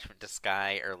attachment to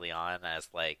Sky early on as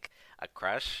like a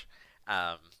crush.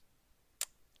 Um,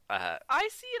 uh, I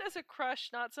see it as a crush,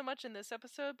 not so much in this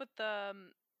episode, but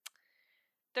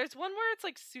there's one where it's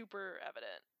like super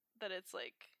evident that it's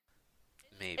like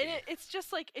and maybe. it's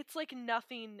just like it's like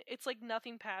nothing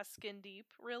past skin deep,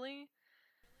 really.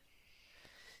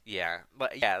 Yeah,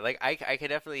 but yeah, like I can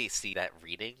definitely see that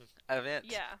reading of it,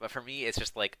 Yeah. but for me, it's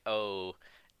just like, oh,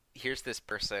 here's this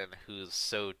person who's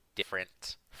so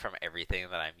different from everything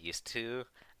that I'm used to,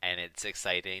 and it's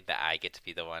exciting that I get to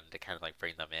be the one to kind of like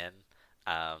bring them in,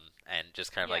 and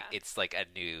just kind of like Yeah. it's like a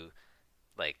new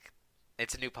like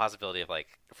it's a new possibility of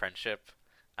like friendship,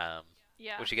 um,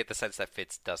 Yeah. which you get the sense that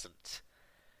Fitz doesn't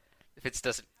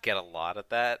get a lot of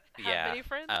that. Have Yeah, many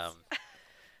friends? um,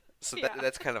 so Yeah.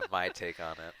 that's kind of my take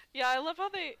on it. Yeah, I love how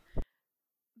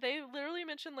they literally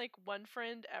mention like one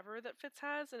friend ever that Fitz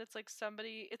has, and it's like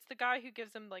somebody. It's the guy who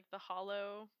gives him like the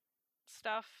hollow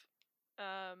stuff.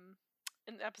 Um,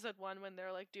 in episode 1 when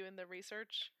they're like doing the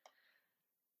research,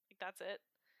 like that's it.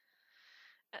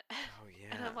 Oh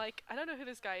And yeah, I'm like, I don't know who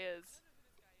this guy is,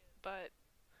 but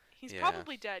he's yeah,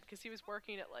 probably dead because he was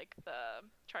working at like the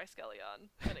Triskelion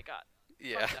when it got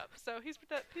yeah, fucked up. So he's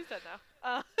dead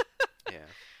now.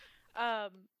 yeah.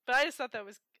 But I just thought that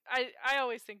was I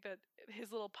always think that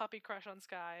his little puppy crush on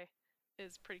Sky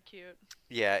is pretty cute.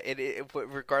 Yeah,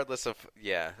 regardless of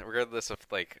regardless of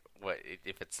like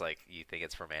if it's like you think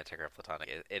it's romantic or platonic,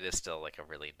 it is still like a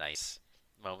really nice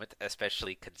moment,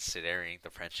 especially considering the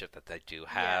friendship that they do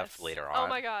have Yes. later Oh on.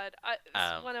 my god. It's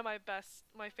Um, one of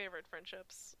my favorite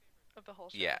friendships of the whole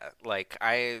show. yeah, like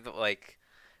I like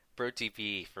Bro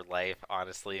TP for life.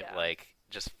 Honestly, Yeah. like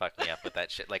just fuck me up with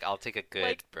that shit. Like I'll take a good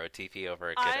Like Bro TP over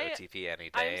a good I OTP any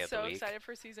I'm day of the so week. excited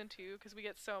for season 2 because we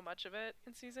get so much of it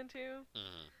in season 2.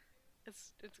 Mhm.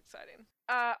 It's exciting.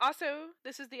 Also,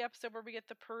 this is the episode where we get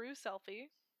the Peru selfie.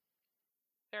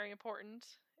 Very important.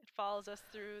 It follows us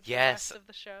through the Yes, rest of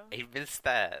the show. I missed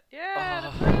that. Yeah,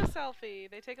 the Peru Oh, selfie.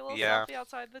 They take a little yeah, selfie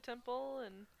outside the temple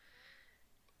and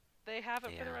they have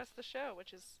it for the yeah, rest of the show,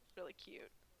 which is really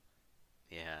cute.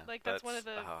 yeah. Like that's one of That's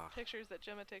the pictures that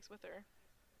Gemma takes with her.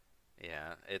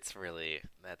 yeah. That's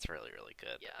really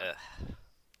good. Yeah. Ugh,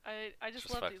 I just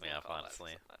just love fucked these me little up callbacks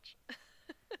honestly. so much.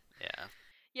 Yeah.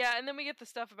 Yeah, and then we get the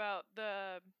stuff about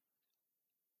the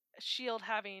Shield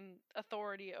having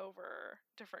authority over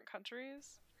different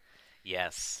countries,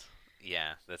 Yes.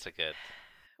 Yeah. That's a good.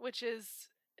 which is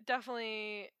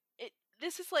definitely it.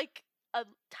 This is like a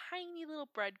tiny little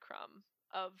breadcrumb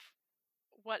of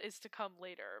what is to come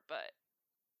later, but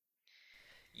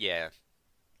Yeah.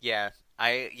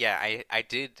 I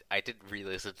did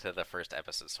re-listen to the first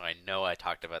episode, so I know I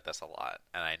talked about this a lot,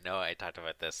 and I know I talked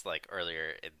about this like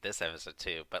earlier in this episode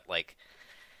too. But like,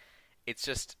 it's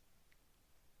just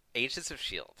Agents of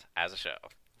Shield as a show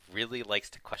really likes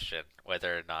to question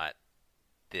whether or not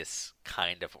this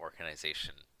kind of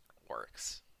organization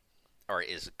works, or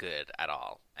is good at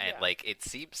all. And Yeah. like it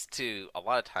seems to a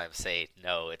lot of times say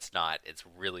no, it's not. It's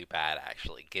really bad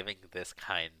actually. Giving this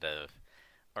kind of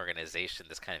organization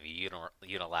this kind of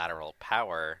unilateral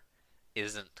power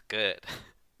isn't good.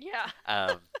 Yeah.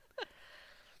 um,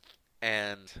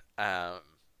 and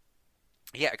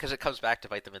yeah, because it comes back to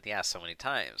bite them in the ass so many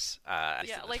times. At least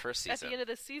Yeah, in this like first at season. the end of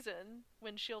the season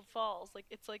when Shield falls, like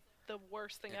it's like the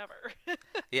worst thing Yeah. ever.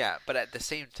 Yeah, but at the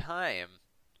same time,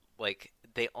 like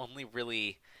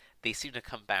they seem to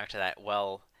come back to that.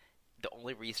 Well, the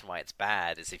only reason why it's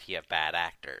bad is if you have bad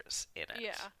actors in it,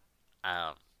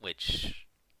 Yeah. which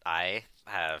I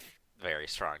have very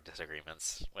strong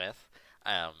disagreements with.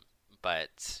 Um,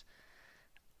 but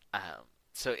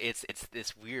so it's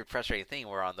this weird, frustrating thing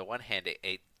where on the one hand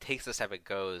it takes the step, it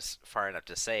goes far enough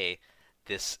to say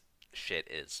this shit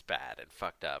is bad and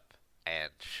fucked up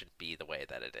and shouldn't be the way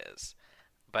that it is.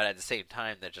 But at the same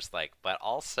time, they're just like, but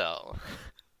also,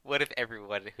 what if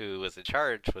everyone who was in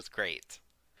charge was great?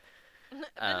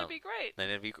 Then it'd be great. Then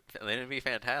it'd be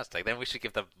fantastic. Then we should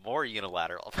give them more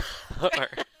unilateral power.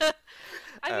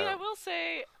 I mean, I um, will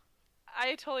say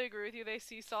I totally agree with you. They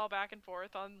seesaw back and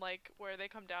forth on like where they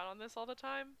come down on this all the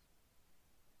time.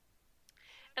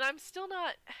 And I'm still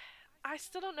not I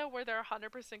still don't know where they're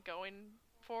 100% going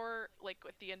for like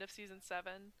with the end of season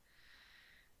 7.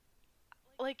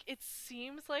 Like it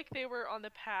seems like they were on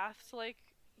the path to like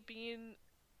being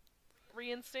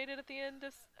reinstated at the end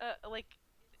of like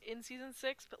in season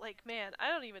 6, but like man, I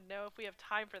don't even know if we have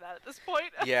time for that at this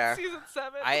point of yeah, season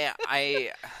 7.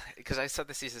 because I saw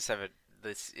the season 7.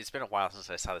 It's been a while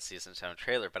since I saw the season 7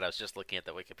 trailer, but I was just looking at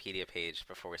the Wikipedia page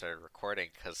before we started recording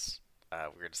because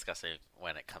we were discussing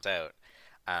when it comes out,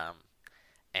 um,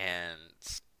 and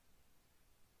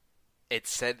it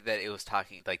said that it was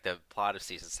talking like the plot of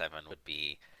season 7 would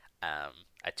be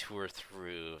a tour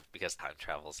through, because time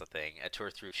travel is a thing, a tour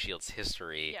through Shield's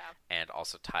history, Yeah. and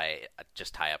also tie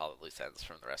up all the loose ends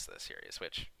from the rest of the series,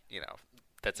 which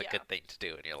that's a Yeah. good thing to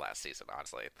do in your last season,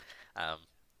 honestly. Um,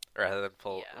 Rather than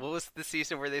pull, Yeah. what was the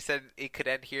season where they said it could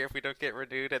end here if we don't get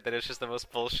renewed, and then it's just the most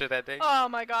bullshit ending? Oh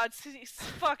my god,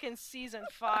 fucking season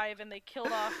 5, and they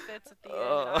killed off Fitz at the end,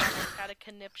 and I like had a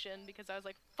conniption because I was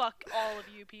like, fuck all of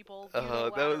you people Oh,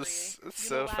 that was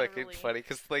so fucking unilaterally. funny.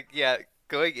 Because, like, yeah,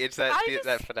 going into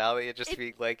that finale and just it,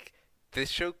 being like, this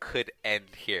show could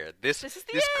end here. This this is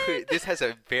the this end. could this has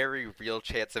a very real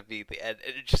chance of being the end,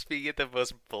 and it just being the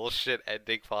most bullshit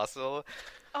ending possible.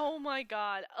 Oh my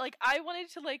god. Like I wanted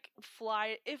to like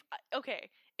fly if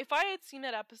I had seen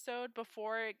that episode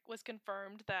before it was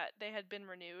confirmed that they had been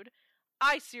renewed,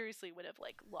 I seriously would have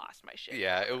like lost my shit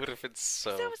Yeah, it forever. would have been 'Cause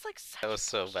that was like that such was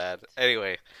so bad. bullshit.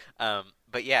 Anyway,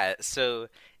 but yeah, so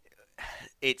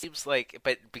it seems like,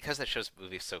 but because that show's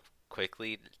moving so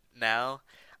quickly now,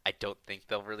 I don't think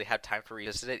they'll really have time to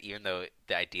revisit it. Even though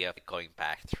the idea of going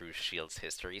back through Shield's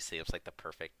history seems like the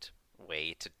perfect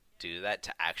way to do that,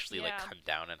 to actually like Yeah. come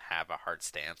down and have a hard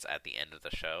stance at the end of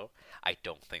the show. I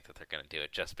don't think that they're going to do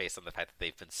it, just based on the fact that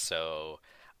they've been so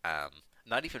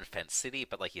not even fence city,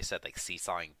 but like you said, like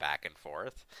seesawing back and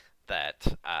forth.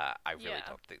 That I really Yeah.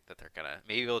 don't think that they're gonna.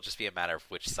 Maybe it'll just be a matter of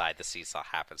which side the seesaw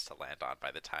happens to land on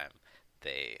by the time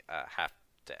they have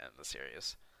to end the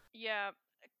series. Yeah,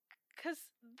 because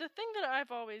the thing that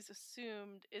I've always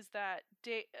assumed is that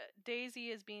Daisy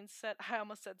is being set. I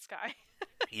almost said Sky.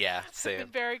 Yeah, I've been same.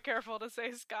 very careful to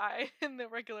say Sky in the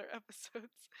regular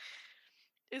episodes.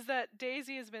 Is that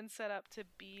Daisy has been set up to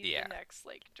be Yeah, the next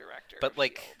like director but of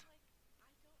like Shield?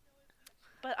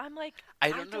 But I'm like, I I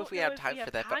don't know if don't we know have if time we for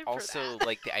have that, but time for also that.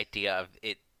 like the idea of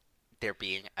it there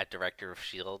being a director of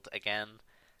Shield again,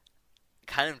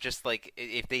 kind of just like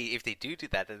if they do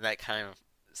that, then that kind of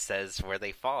says where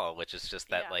they fall, which is just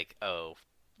that Yeah, like, oh,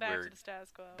 back to we're the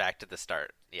status quo. back to the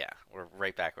start. Yeah, we're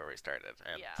right back where we started,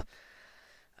 and Yeah,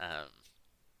 um,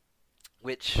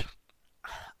 which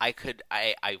I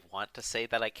want to say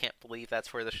that I can't believe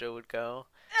that's where the show would go,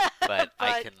 but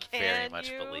I but can very can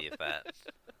much you? believe that.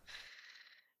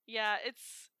 Yeah,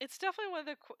 it's definitely one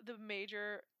of the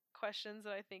major questions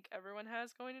that I think everyone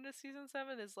has going into season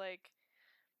 7 is like,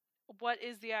 what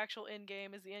is the actual end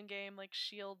game? Is the end game like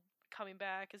Shield coming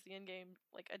back? Is the end game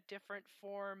like a different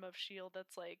form of Shield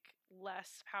that's like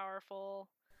less powerful?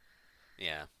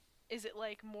 Yeah, Is it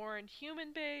like more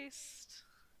inhuman based?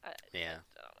 I yeah.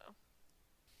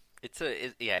 don't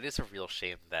know. Yeah, it is a real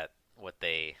shame that what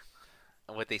they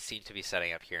seem to be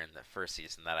setting up here in the first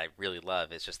season that I really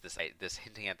love is just this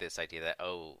hinting at this idea that,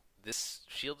 oh, this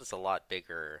shield is a lot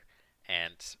bigger,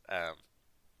 and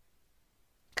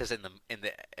because in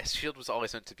the Shield was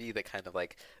always meant to be the kind of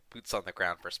like boots on the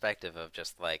ground perspective of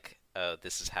just like, oh,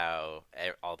 this is how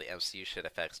all the MCU shit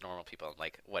affects normal people and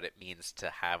like what it means to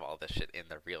have all this shit in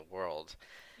the real world.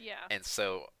 Yeah. And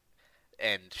so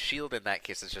and Shield in that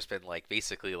case has just been like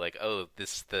basically like, oh,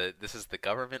 this is the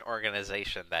government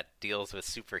organization that deals with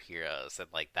superheroes, and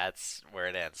like that's where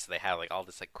it ends. So they have like all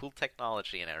this like cool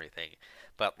technology and everything,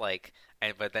 but like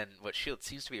but then what Shield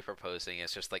seems to be proposing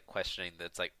is just like questioning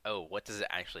that's like, oh, what does it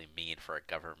actually mean for a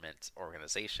government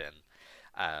organization,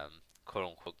 quote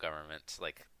unquote government,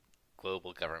 like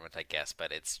global government, I guess,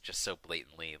 but it's just so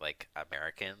blatantly like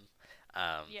American,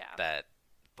 Yeah. that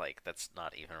like that's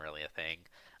not even really a thing.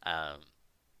 Um,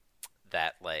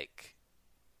 that like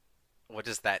what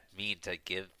does that mean to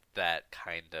give that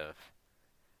kind of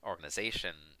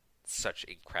organization such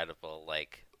incredible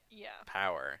like Yeah.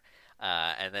 power,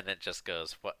 and then it just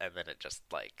goes what and then it just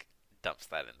like dumps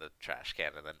that in the trash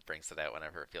can and then brings it out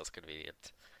whenever it feels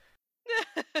convenient.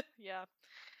 Yeah.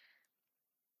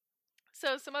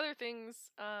 So some other things,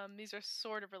 these are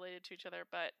sort of related to each other,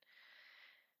 but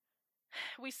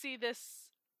we see this,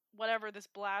 whatever this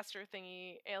blaster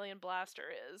thingy, alien blaster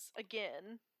is,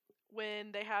 again,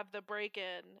 when they have the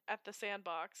break-in at the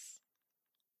sandbox,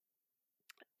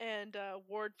 and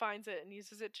Ward finds it and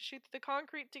uses it to shoot the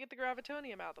concrete to get the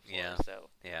gravitonium out of the floor. Yeah, So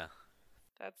yeah.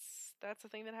 that's a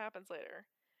thing that happens later.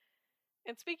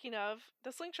 And speaking of,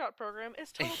 the slingshot program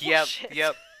is total Yep, bullshit.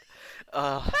 yep.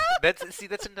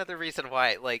 That's another reason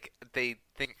why like they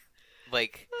think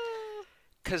like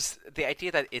because the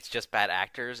idea that it's just bad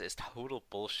actors is total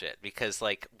bullshit. Because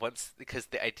like because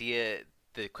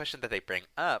the question that they bring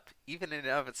up, even in and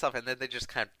of itself, and then they just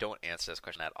kind of don't answer this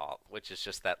question at all, which is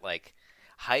just that like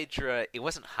Hydra. It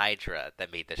wasn't Hydra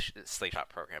that made the Slingshot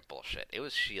program bullshit. It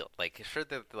was Shield. Like sure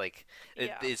that like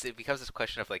Yeah. it becomes this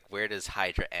question of like where does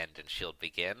Hydra end and Shield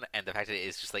begin, and the fact that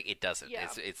it's just like it doesn't. Yeah.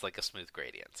 It's like a smooth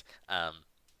gradient.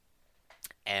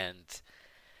 And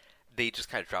they just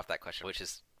kind of dropped that question, which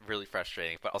is really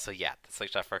frustrating. But also, yeah, the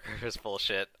Slingshot program is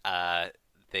bullshit.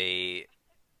 They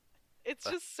It's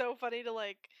just so funny to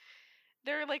like,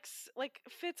 they're like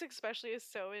Fitz especially is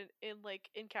so in like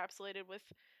encapsulated with,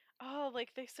 oh,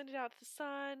 like they send it out to the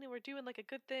sun and we're doing like a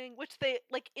good thing, which they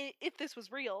like, if this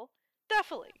was real,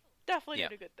 definitely yeah,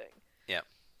 doing a good thing. yeah,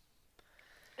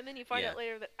 And then you find yeah. out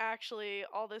later that actually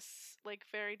all this like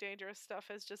very dangerous stuff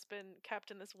has just been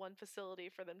kept in this one facility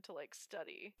for them to like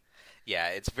study. Yeah,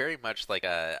 it's very much like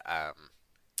a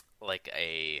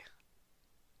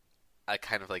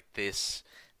kind of like this.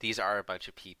 These are a bunch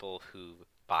of people who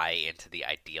buy into the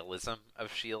idealism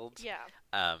of Shield, Yeah.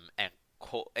 and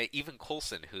even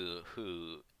Coulson,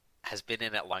 who has been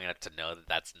in it long enough to know that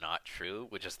that's not true,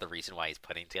 which is the reason why he's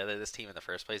putting together this team in the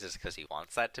first place, is because he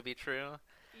wants that to be true.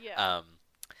 Yeah. Um,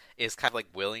 is kind of like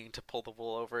willing to pull the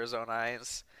wool over his own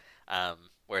eyes,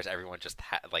 whereas everyone just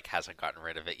like hasn't gotten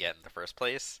rid of it yet in the first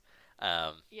place.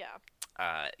 Um, Yeah.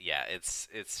 yeah, it's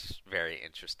very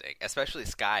interesting, especially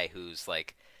Sky,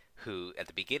 who at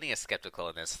the beginning is skeptical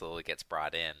and then slowly gets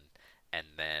brought in, and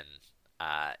then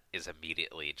is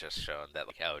immediately just shown that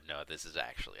like, oh no, this is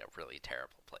actually a really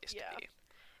terrible place to Yeah. be.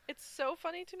 It's so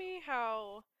funny to me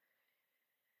how,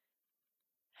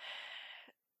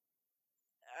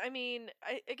 I mean,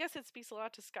 I guess it speaks a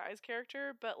lot to Sky's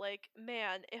character, but like,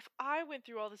 man, if I went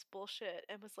through all this bullshit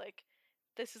and was like,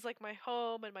 this is like my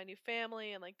home and my new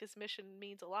family, and like this mission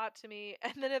means a lot to me,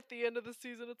 and then at the end of the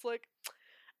season, it's like,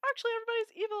 actually,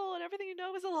 everybody's evil and everything you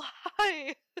know is a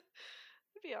lie.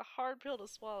 It'd be a hard pill to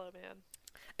swallow, man.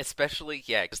 Especially,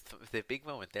 yeah, because the big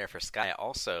moment there for Sky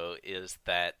also is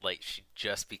that like she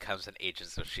just becomes an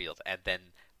agent of Shield, and then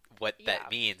what Yeah.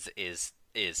 that means is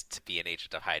to be an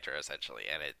agent of Hydra essentially,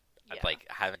 and it Yeah. like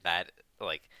having that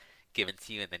like given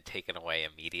to you and then taken away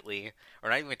immediately, or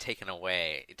not even taken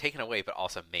away, but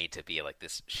also made to be like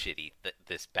this shitty,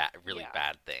 this bad, really Yeah.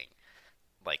 bad thing,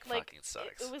 like Like, fucking it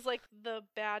sucks. was like the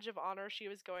badge of honor she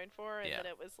was going for, and Yeah, then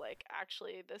it was like,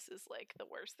 actually, this is like the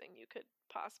worst thing you could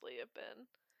possibly have been.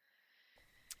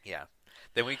 yeah.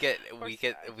 Then Poor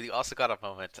Sky. we also got a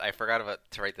moment. I forgot about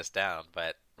to write this down,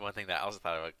 but one thing that I also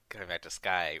thought about coming back to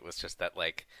Sky was just that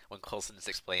like when Coulson's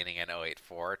explaining an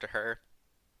 084 to her,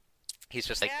 he's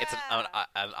just like it's Yeah.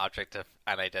 an object of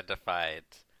unidentified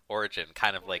origin,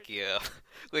 kind of like Origin. you,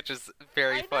 which is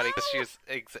very I funny because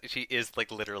know. she is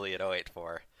like literally an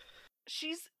 084.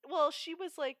 Well, she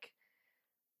was like,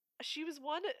 she was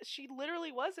one. She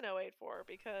literally was an 084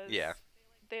 Yeah, because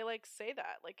they like say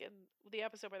that like in the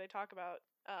episode where they talk about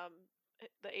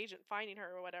the agent finding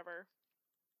her or whatever.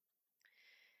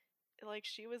 Like,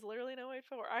 she was literally an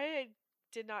 084. I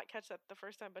did not catch that the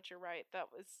first time, but you're right. That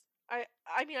was,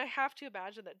 I mean, I have to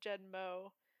imagine that Jen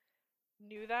Mo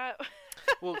knew that.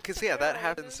 Well, because Their that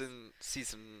happens origins. in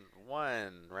season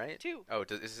 1, right? Two. Oh,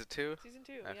 is it 2? Season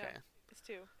 2, yeah. Okay. It's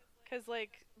 2. Because,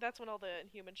 like, that's when all the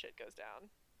Inhuman shit goes down.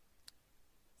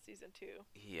 Season 2.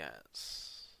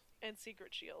 Yes. And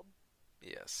Secret Shield.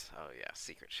 Yes. Oh yeah,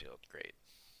 Secret Shield, great.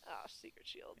 Ah, Secret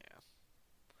Shield. Yeah.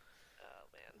 Oh,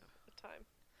 man. What time?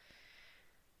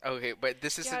 Okay, but Yeah,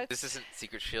 this it's... isn't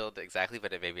Secret Shield exactly,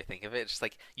 but it made me think of it. It's just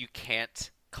like you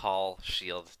can't call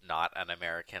Shield not an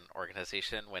American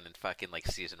organization when in fucking like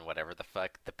season whatever the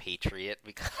fuck the Patriot Oh,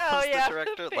 becomes the yeah.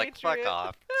 director. Like fuck Patriot.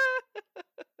 off.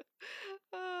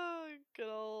 Oh,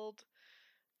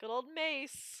 good old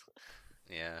Mace.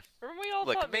 Yeah. Remember we all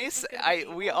Look, thought Mace Mace, was gonna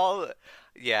be we evil? all,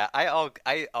 yeah,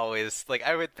 I always like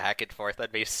I went back and forth on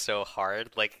Mace so hard.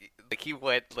 He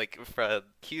went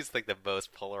he's like the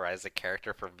most polarizing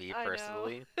character for me I know.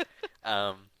 personally.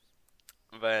 Um,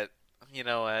 but you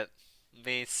know what,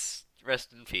 Mace,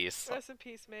 rest in peace. Rest in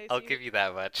peace, Mace. I'll give you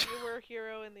that much. You were a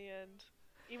hero in the end.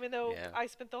 Even though Yeah. I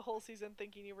spent the whole season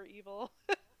thinking you were evil.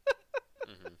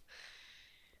 Hmm.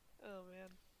 Oh man.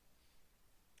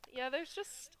 Yeah, there's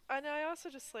just, and I also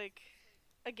just like,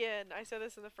 again, I said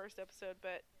this in the first episode,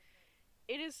 but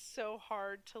it is so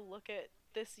hard to look at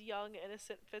this young,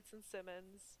 innocent Fitz and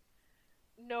Simmons,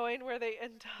 knowing where they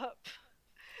end up.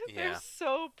 They're Yeah.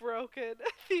 so broken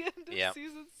at the end of Yeah.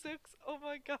 season 6. Oh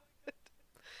my god.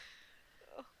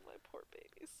 Oh, my poor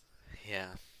babies.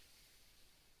 Yeah.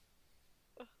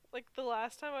 Like, the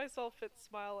last time I saw Fitz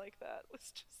smile like that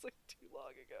was just, like, too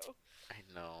long ago. I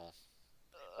know.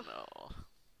 Ugh. No.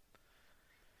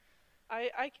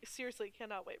 I seriously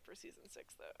cannot wait for season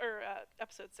 6, though. Or,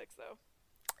 episode 6, though.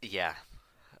 Yeah.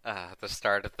 The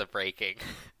start of the breaking.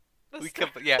 The We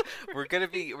start. yeah, we're gonna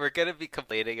be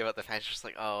complaining about the fact it's just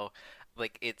like, oh,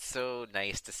 like it's so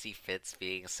nice to see Fitz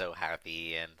being so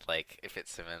happy and like if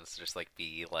Fitzsimmons just like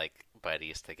be like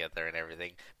buddies together and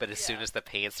everything. But as soon Yeah. as the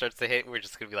pain starts to hit, we're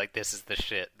just gonna be like, this is the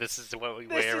shit. This is what we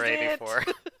This were is waiting it! for.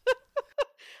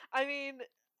 I mean,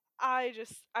 I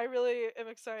really am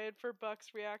excited for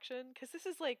Buck's reaction, because this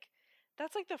is like,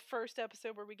 that's like the first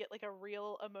episode where we get like a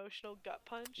real emotional gut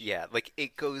punch. Yeah, like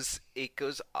it goes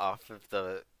off of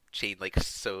the chain like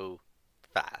so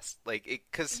fast. Like it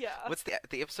cuz Yeah. what's the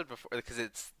episode before, because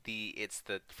it's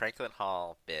the Franklin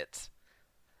Hall bit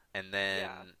and Yeah.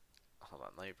 then hold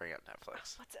on, let me bring up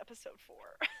Netflix. What's episode 4?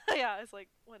 Yeah, it's like,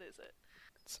 what is it?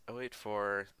 It's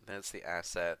 084, then it's the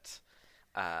asset.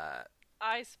 Uh,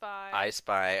 I Spy I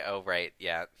Spy. Oh, right.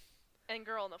 Yeah. and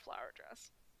Girl in the Flower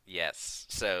Dress. Yes.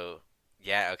 So,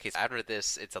 yeah. Okay. So after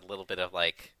this, it's a little bit of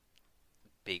like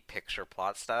big picture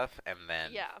plot stuff,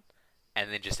 Yeah.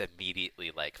 and then just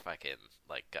immediately like fucking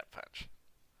like gut punch.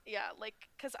 Yeah, like,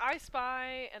 because I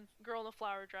Spy and Girl in the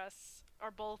Flower Dress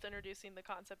are both introducing the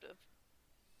concept of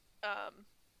um,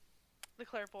 the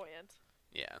clairvoyant.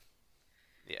 Yeah.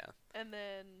 Yeah. And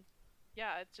then,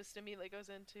 yeah, it just immediately goes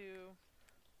into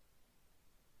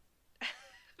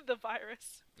the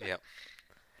virus, Yep.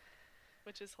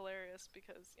 which is hilarious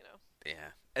because, you know. Yeah.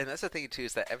 And that's the thing too,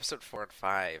 is that episode 4 and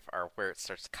 5 are where it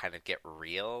starts to kind of get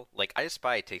real. Like I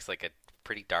Spy takes like a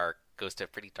pretty dark goes to a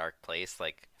pretty dark place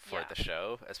like for Yeah. the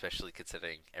show, especially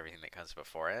considering everything that comes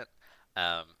before it.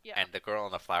 Yeah. And the girl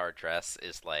in the flower dress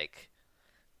is like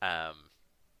um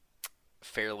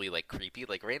fairly like creepy.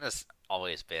 Like Reina's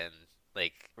always been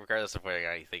like, regardless of whether or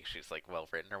not you think she's like well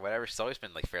written or whatever, she's always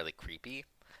been like fairly creepy.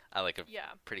 Like a Yeah.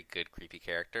 pretty good creepy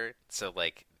character. So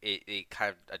like it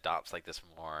kind of adopts like this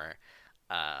more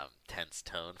tense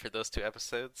tone for those 2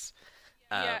 episodes.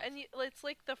 Yeah, Um, and it's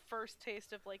like the first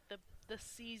taste of like the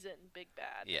season big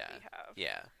bad yeah, that we have.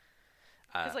 yeah,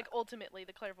 Because like ultimately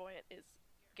the clairvoyant is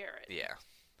Garrett. yeah.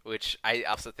 Which I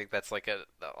also think that's like a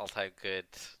all time good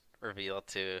reveal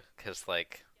too, because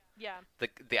like Yeah.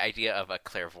 the idea of a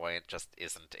clairvoyant just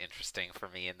isn't interesting for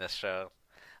me in this show.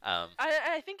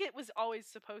 I think it was always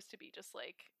supposed to be just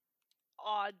like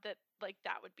odd that like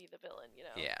that would be the villain, you know.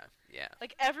 Yeah, yeah,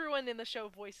 Like everyone in the show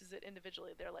voices it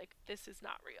individually. They're like, this is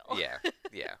not real. yeah,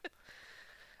 yeah.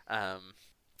 Um,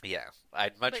 yeah.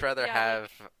 I'd much But rather yeah,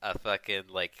 have a fucking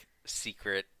like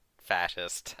secret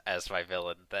fascist as my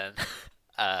villain than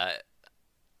uh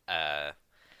uh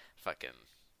fucking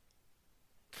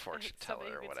fortune somebody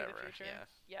teller who or could see the whatever. future.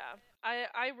 Yeah. Yeah.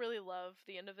 I really love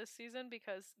the end of this season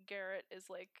because Garrett is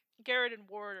like, Garrett and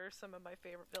Ward are some of my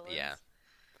favorite villains. Yeah.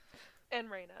 And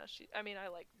Raina, I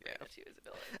like Yeah. Raina too as a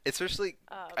villain. Especially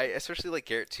Um, I especially like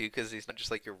Garrett too, because he's not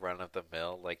just like your run of the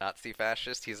mill like Nazi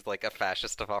fascist. He's like a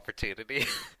fascist of opportunity.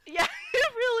 yeah,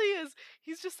 it really is.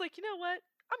 He's just like, you know what?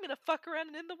 I'm gonna fuck around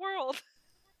and end the world.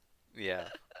 Yeah.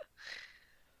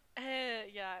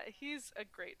 Yeah, he's a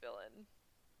great villain.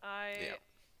 I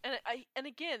Yeah. And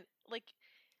again, like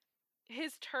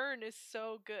his turn is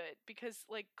so good because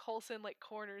like Coulson like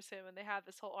corners him and they have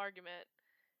this whole argument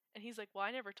and he's like, "Well,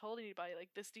 I never told anybody like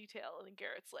this detail." And then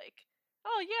Garrett's like,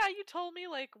 "Oh yeah, you told me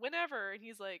like whenever." And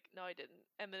he's like, "No, I didn't."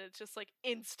 And then it's just like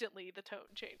instantly the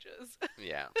tone changes.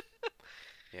 Yeah.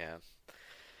 Yeah.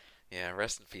 Yeah.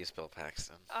 Rest in peace, Bill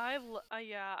Paxton.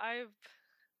 Yeah, I've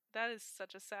that is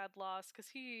such a sad loss cuz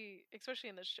he, especially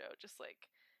in this show, just like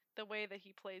the way that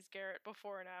he plays Garrett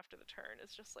before and after the turn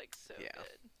is just like so Yeah.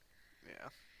 good. Yeah.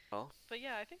 Well. But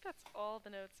yeah, I think that's all the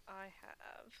notes I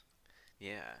have.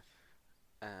 Yeah.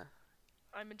 Uh.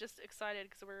 I'm just excited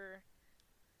because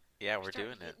Yeah, we're we're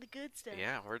starting doing to it. get the good stuff.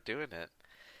 Yeah, we're doing it.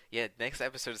 Yeah, next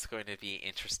episode is going to be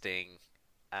interesting.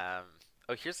 Um.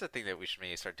 Oh, here's the thing that we should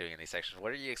maybe start doing in these sections.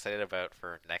 What are you excited about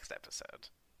for next episode?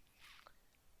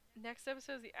 Next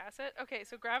episode is the asset. Okay,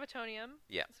 so Gravitonium.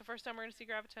 Yeah. It's the first time we're going to see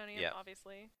Gravitonium, Yeah.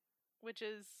 obviously, which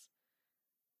is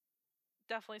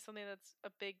definitely something that's a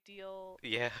big deal.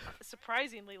 Yeah.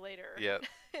 Surprisingly later Yeah.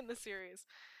 in the series.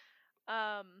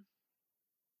 Um,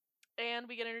 and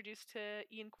we get introduced to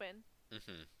Ian Quinn,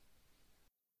 Mm-hmm.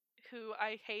 who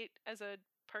I hate as a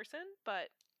person, but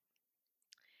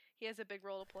he has a big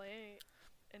role to play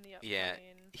in the Yeah,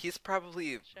 upcoming he's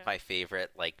probably show. my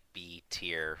favorite, like, B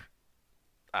tier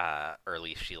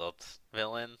early Shield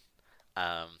villain.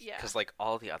 Yeah. Because like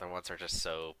all the other ones are just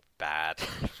so bad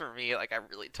for me. Like I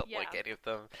really don't like Yeah. any of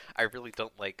them. I really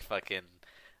don't like fucking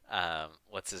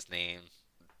what's his name,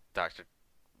 Doctor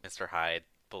Mr. Hyde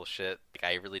bullshit. Like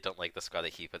I really don't like the squad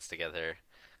that he puts together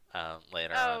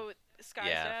later on. Oh, Sky's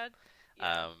Yeah. dad?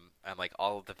 Yeah. And like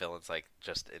all of the villains, like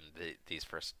just in these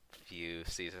first few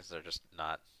seasons, are just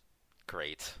not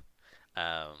great.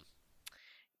 Um,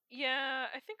 Yeah,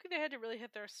 I think they had to really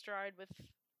hit their stride with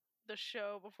the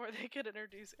show before they could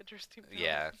introduce interesting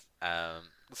Yeah. villains.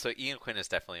 So Ian Quinn is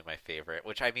definitely my favorite,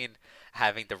 which I mean,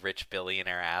 having the rich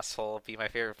billionaire asshole be my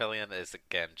favorite villain is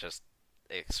again just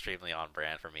extremely on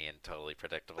brand for me and totally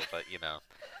predictable, but you know.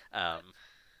 Um,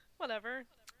 Whatever.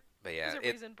 but There's yeah,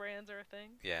 a reason brands are a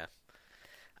thing. yeah.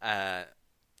 Uh,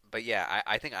 but yeah,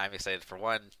 I think I'm excited for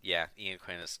one. Yeah, Ian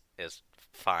Quinn is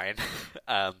fine.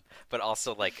 But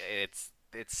also like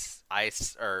it's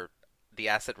ice or the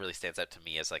asset really stands out to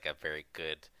me as like a very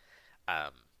good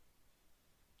um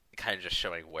kind of just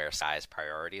showing where Sky's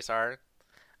priorities are,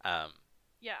 um,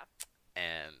 Yeah.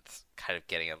 and kind of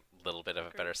getting a little bit of a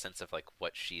better Agreed. sense of like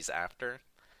what she's after.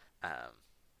 Um,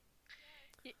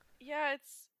 Yeah,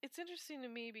 it's interesting to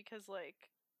me because like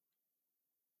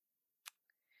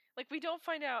we don't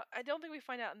find out. I don't think we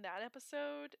find out in that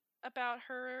episode about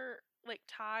her like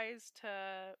ties to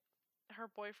her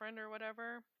boyfriend or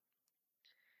whatever.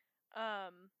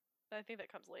 Um, I think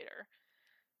that comes later.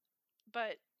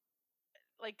 But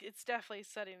like it's definitely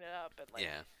setting it up and like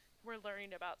yeah, we're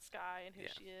learning about Sky and who yeah.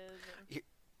 she is and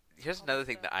Here's all that another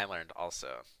thing stuff. that I learned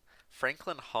also.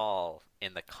 Franklin Hall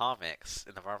in the comics,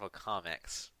 in the Marvel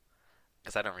comics,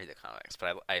 because I don't read the comics,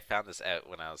 but I found this out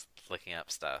when I was looking up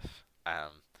stuff.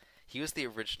 He was the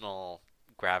original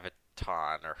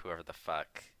Graviton or whoever the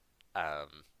fuck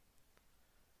um,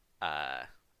 uh,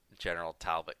 General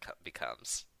Talbot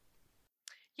becomes.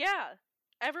 Yeah.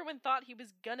 Everyone thought he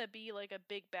was gonna be like a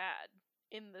big bad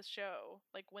in the show,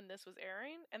 like when this was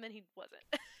airing, and then he wasn't.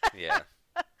 Yeah,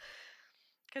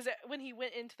 Because when he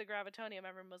went into the Gravitonium,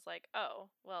 everyone was like, "Oh,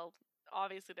 well,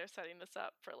 obviously they're setting this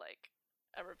up for like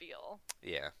a reveal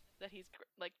yeah, that he's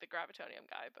like the Gravitonium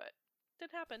guy," but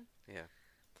didn't happen. yeah.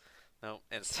 No,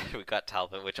 instead we got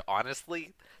Talbot, which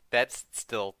honestly, that's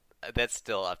still that's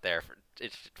still up there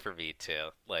for me too.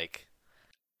 Like,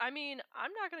 I mean,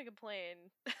 I'm not gonna complain.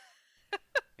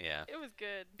 yeah, It was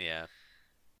good. yeah,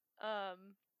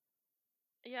 Um,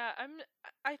 yeah,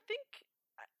 I think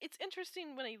it's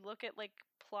interesting when you look at like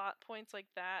plot points like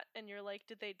that, and you're like,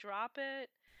 did they drop it?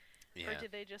 Or yeah,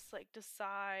 did they just like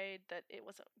decide that it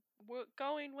wasn't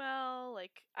going well?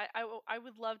 Like I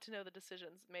would love to know the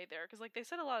decisions made there because like they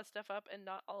set a lot of stuff up and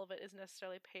not all of it is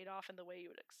necessarily paid off in the way you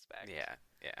would expect yeah,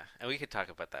 yeah. And we could talk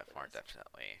about that for more this.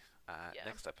 definitely Yeah,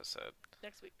 next episode.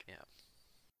 next week. Yeah,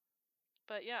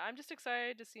 But yeah, I'm just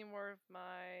excited to see more of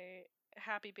my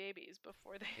happy babies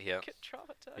before they yep, get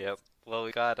traumatized. yep. Well,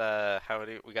 we got how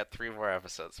many? We got 3 more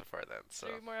episodes before then. So,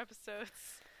 3 more episodes.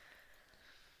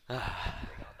 yep, Bring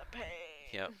on the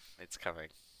pain. it's coming.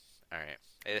 All right,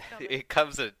 it Coming. it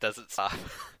comes and it doesn't stop.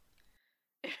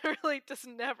 It really just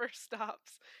never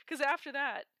stops. Because after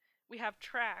that, we have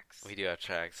Tracks, We do have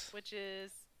tracks. which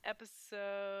is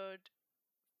episode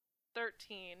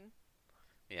 13,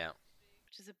 Yeah,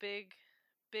 which is a big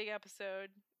episode.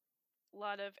 A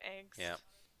lot of angst. yeah,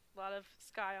 A lot of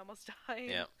Sky almost dying.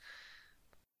 yeah.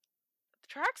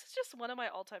 Tracks is just one of my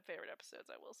all-time favorite episodes,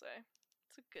 I will say.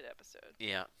 It's a good episode.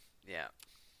 Yeah, yeah,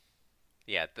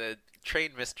 yeah. The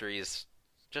train mystery is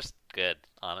just good,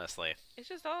 honestly. It's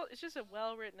just a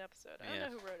well-written episode. I don't Yeah,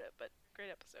 know who wrote it, but great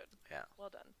episode. yeah. Well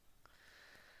done.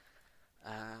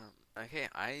 Okay,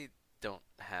 I don't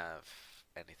have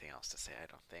anything else to say. I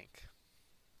don't think.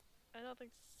 I don't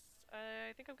think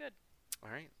I think I'm good. All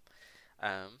right.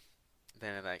 Um,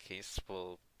 then in that case,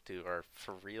 we'll do our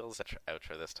for reals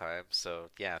outro this time. So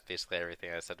yeah, basically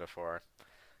everything I said before.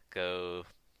 Go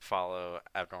follow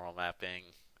Abnormal Mapping.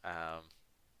 Um,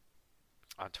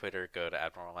 on Twitter, go to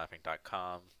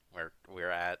abnormalmapping.com where we're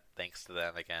at. Thanks to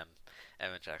them again.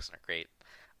 Evan and Jackson are great.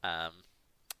 Um,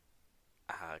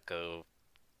 go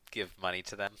give money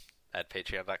to them at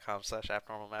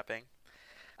patreon.com/abnormalmapping.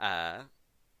 Uh,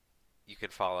 you can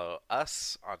follow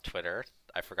us on Twitter.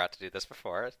 I forgot to do this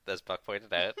before, as Buck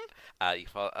pointed out. You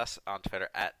can follow us on Twitter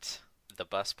at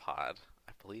TheBusPod.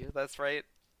 I believe that's right.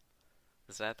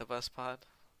 Is that TheBusPod?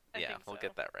 I Yeah, think we'll so.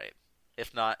 get that right.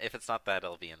 If not, if it's not that,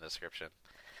 it'll be in the description.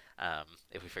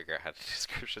 If we figure out how to do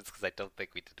descriptions, because I don't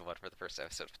think we did one for the first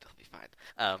episode, but it'll be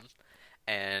fine.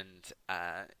 And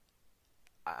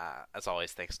as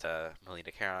always, thanks to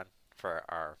Melina Caron for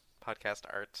our podcast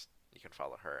art. You can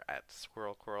follow her at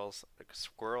Squirrel Curls.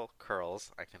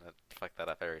 I can fuck that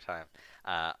up every time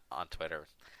on Twitter.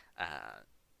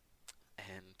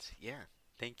 And yeah,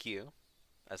 thank you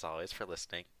as always for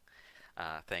listening.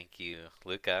 Thank you,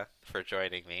 Luka, for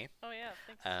joining me. Oh yeah,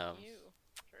 thanks you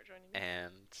for joining me.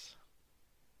 And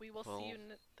we will see you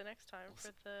the next time for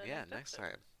the next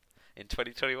time in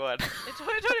 2021. In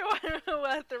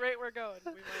 2021, at the rate we're going,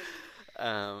 we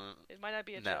might. It might not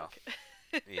be a joke.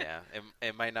 Yeah,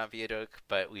 it might not be a joke,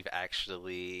 but we've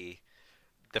actually.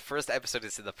 The first episode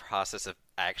is in the process of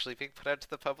actually being put out to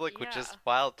the public, which is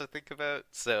wild to think about.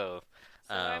 So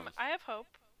I have hope.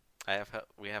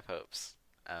 We have hopes.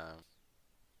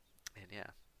 And yeah,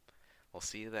 we'll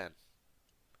see you then.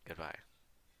 Goodbye.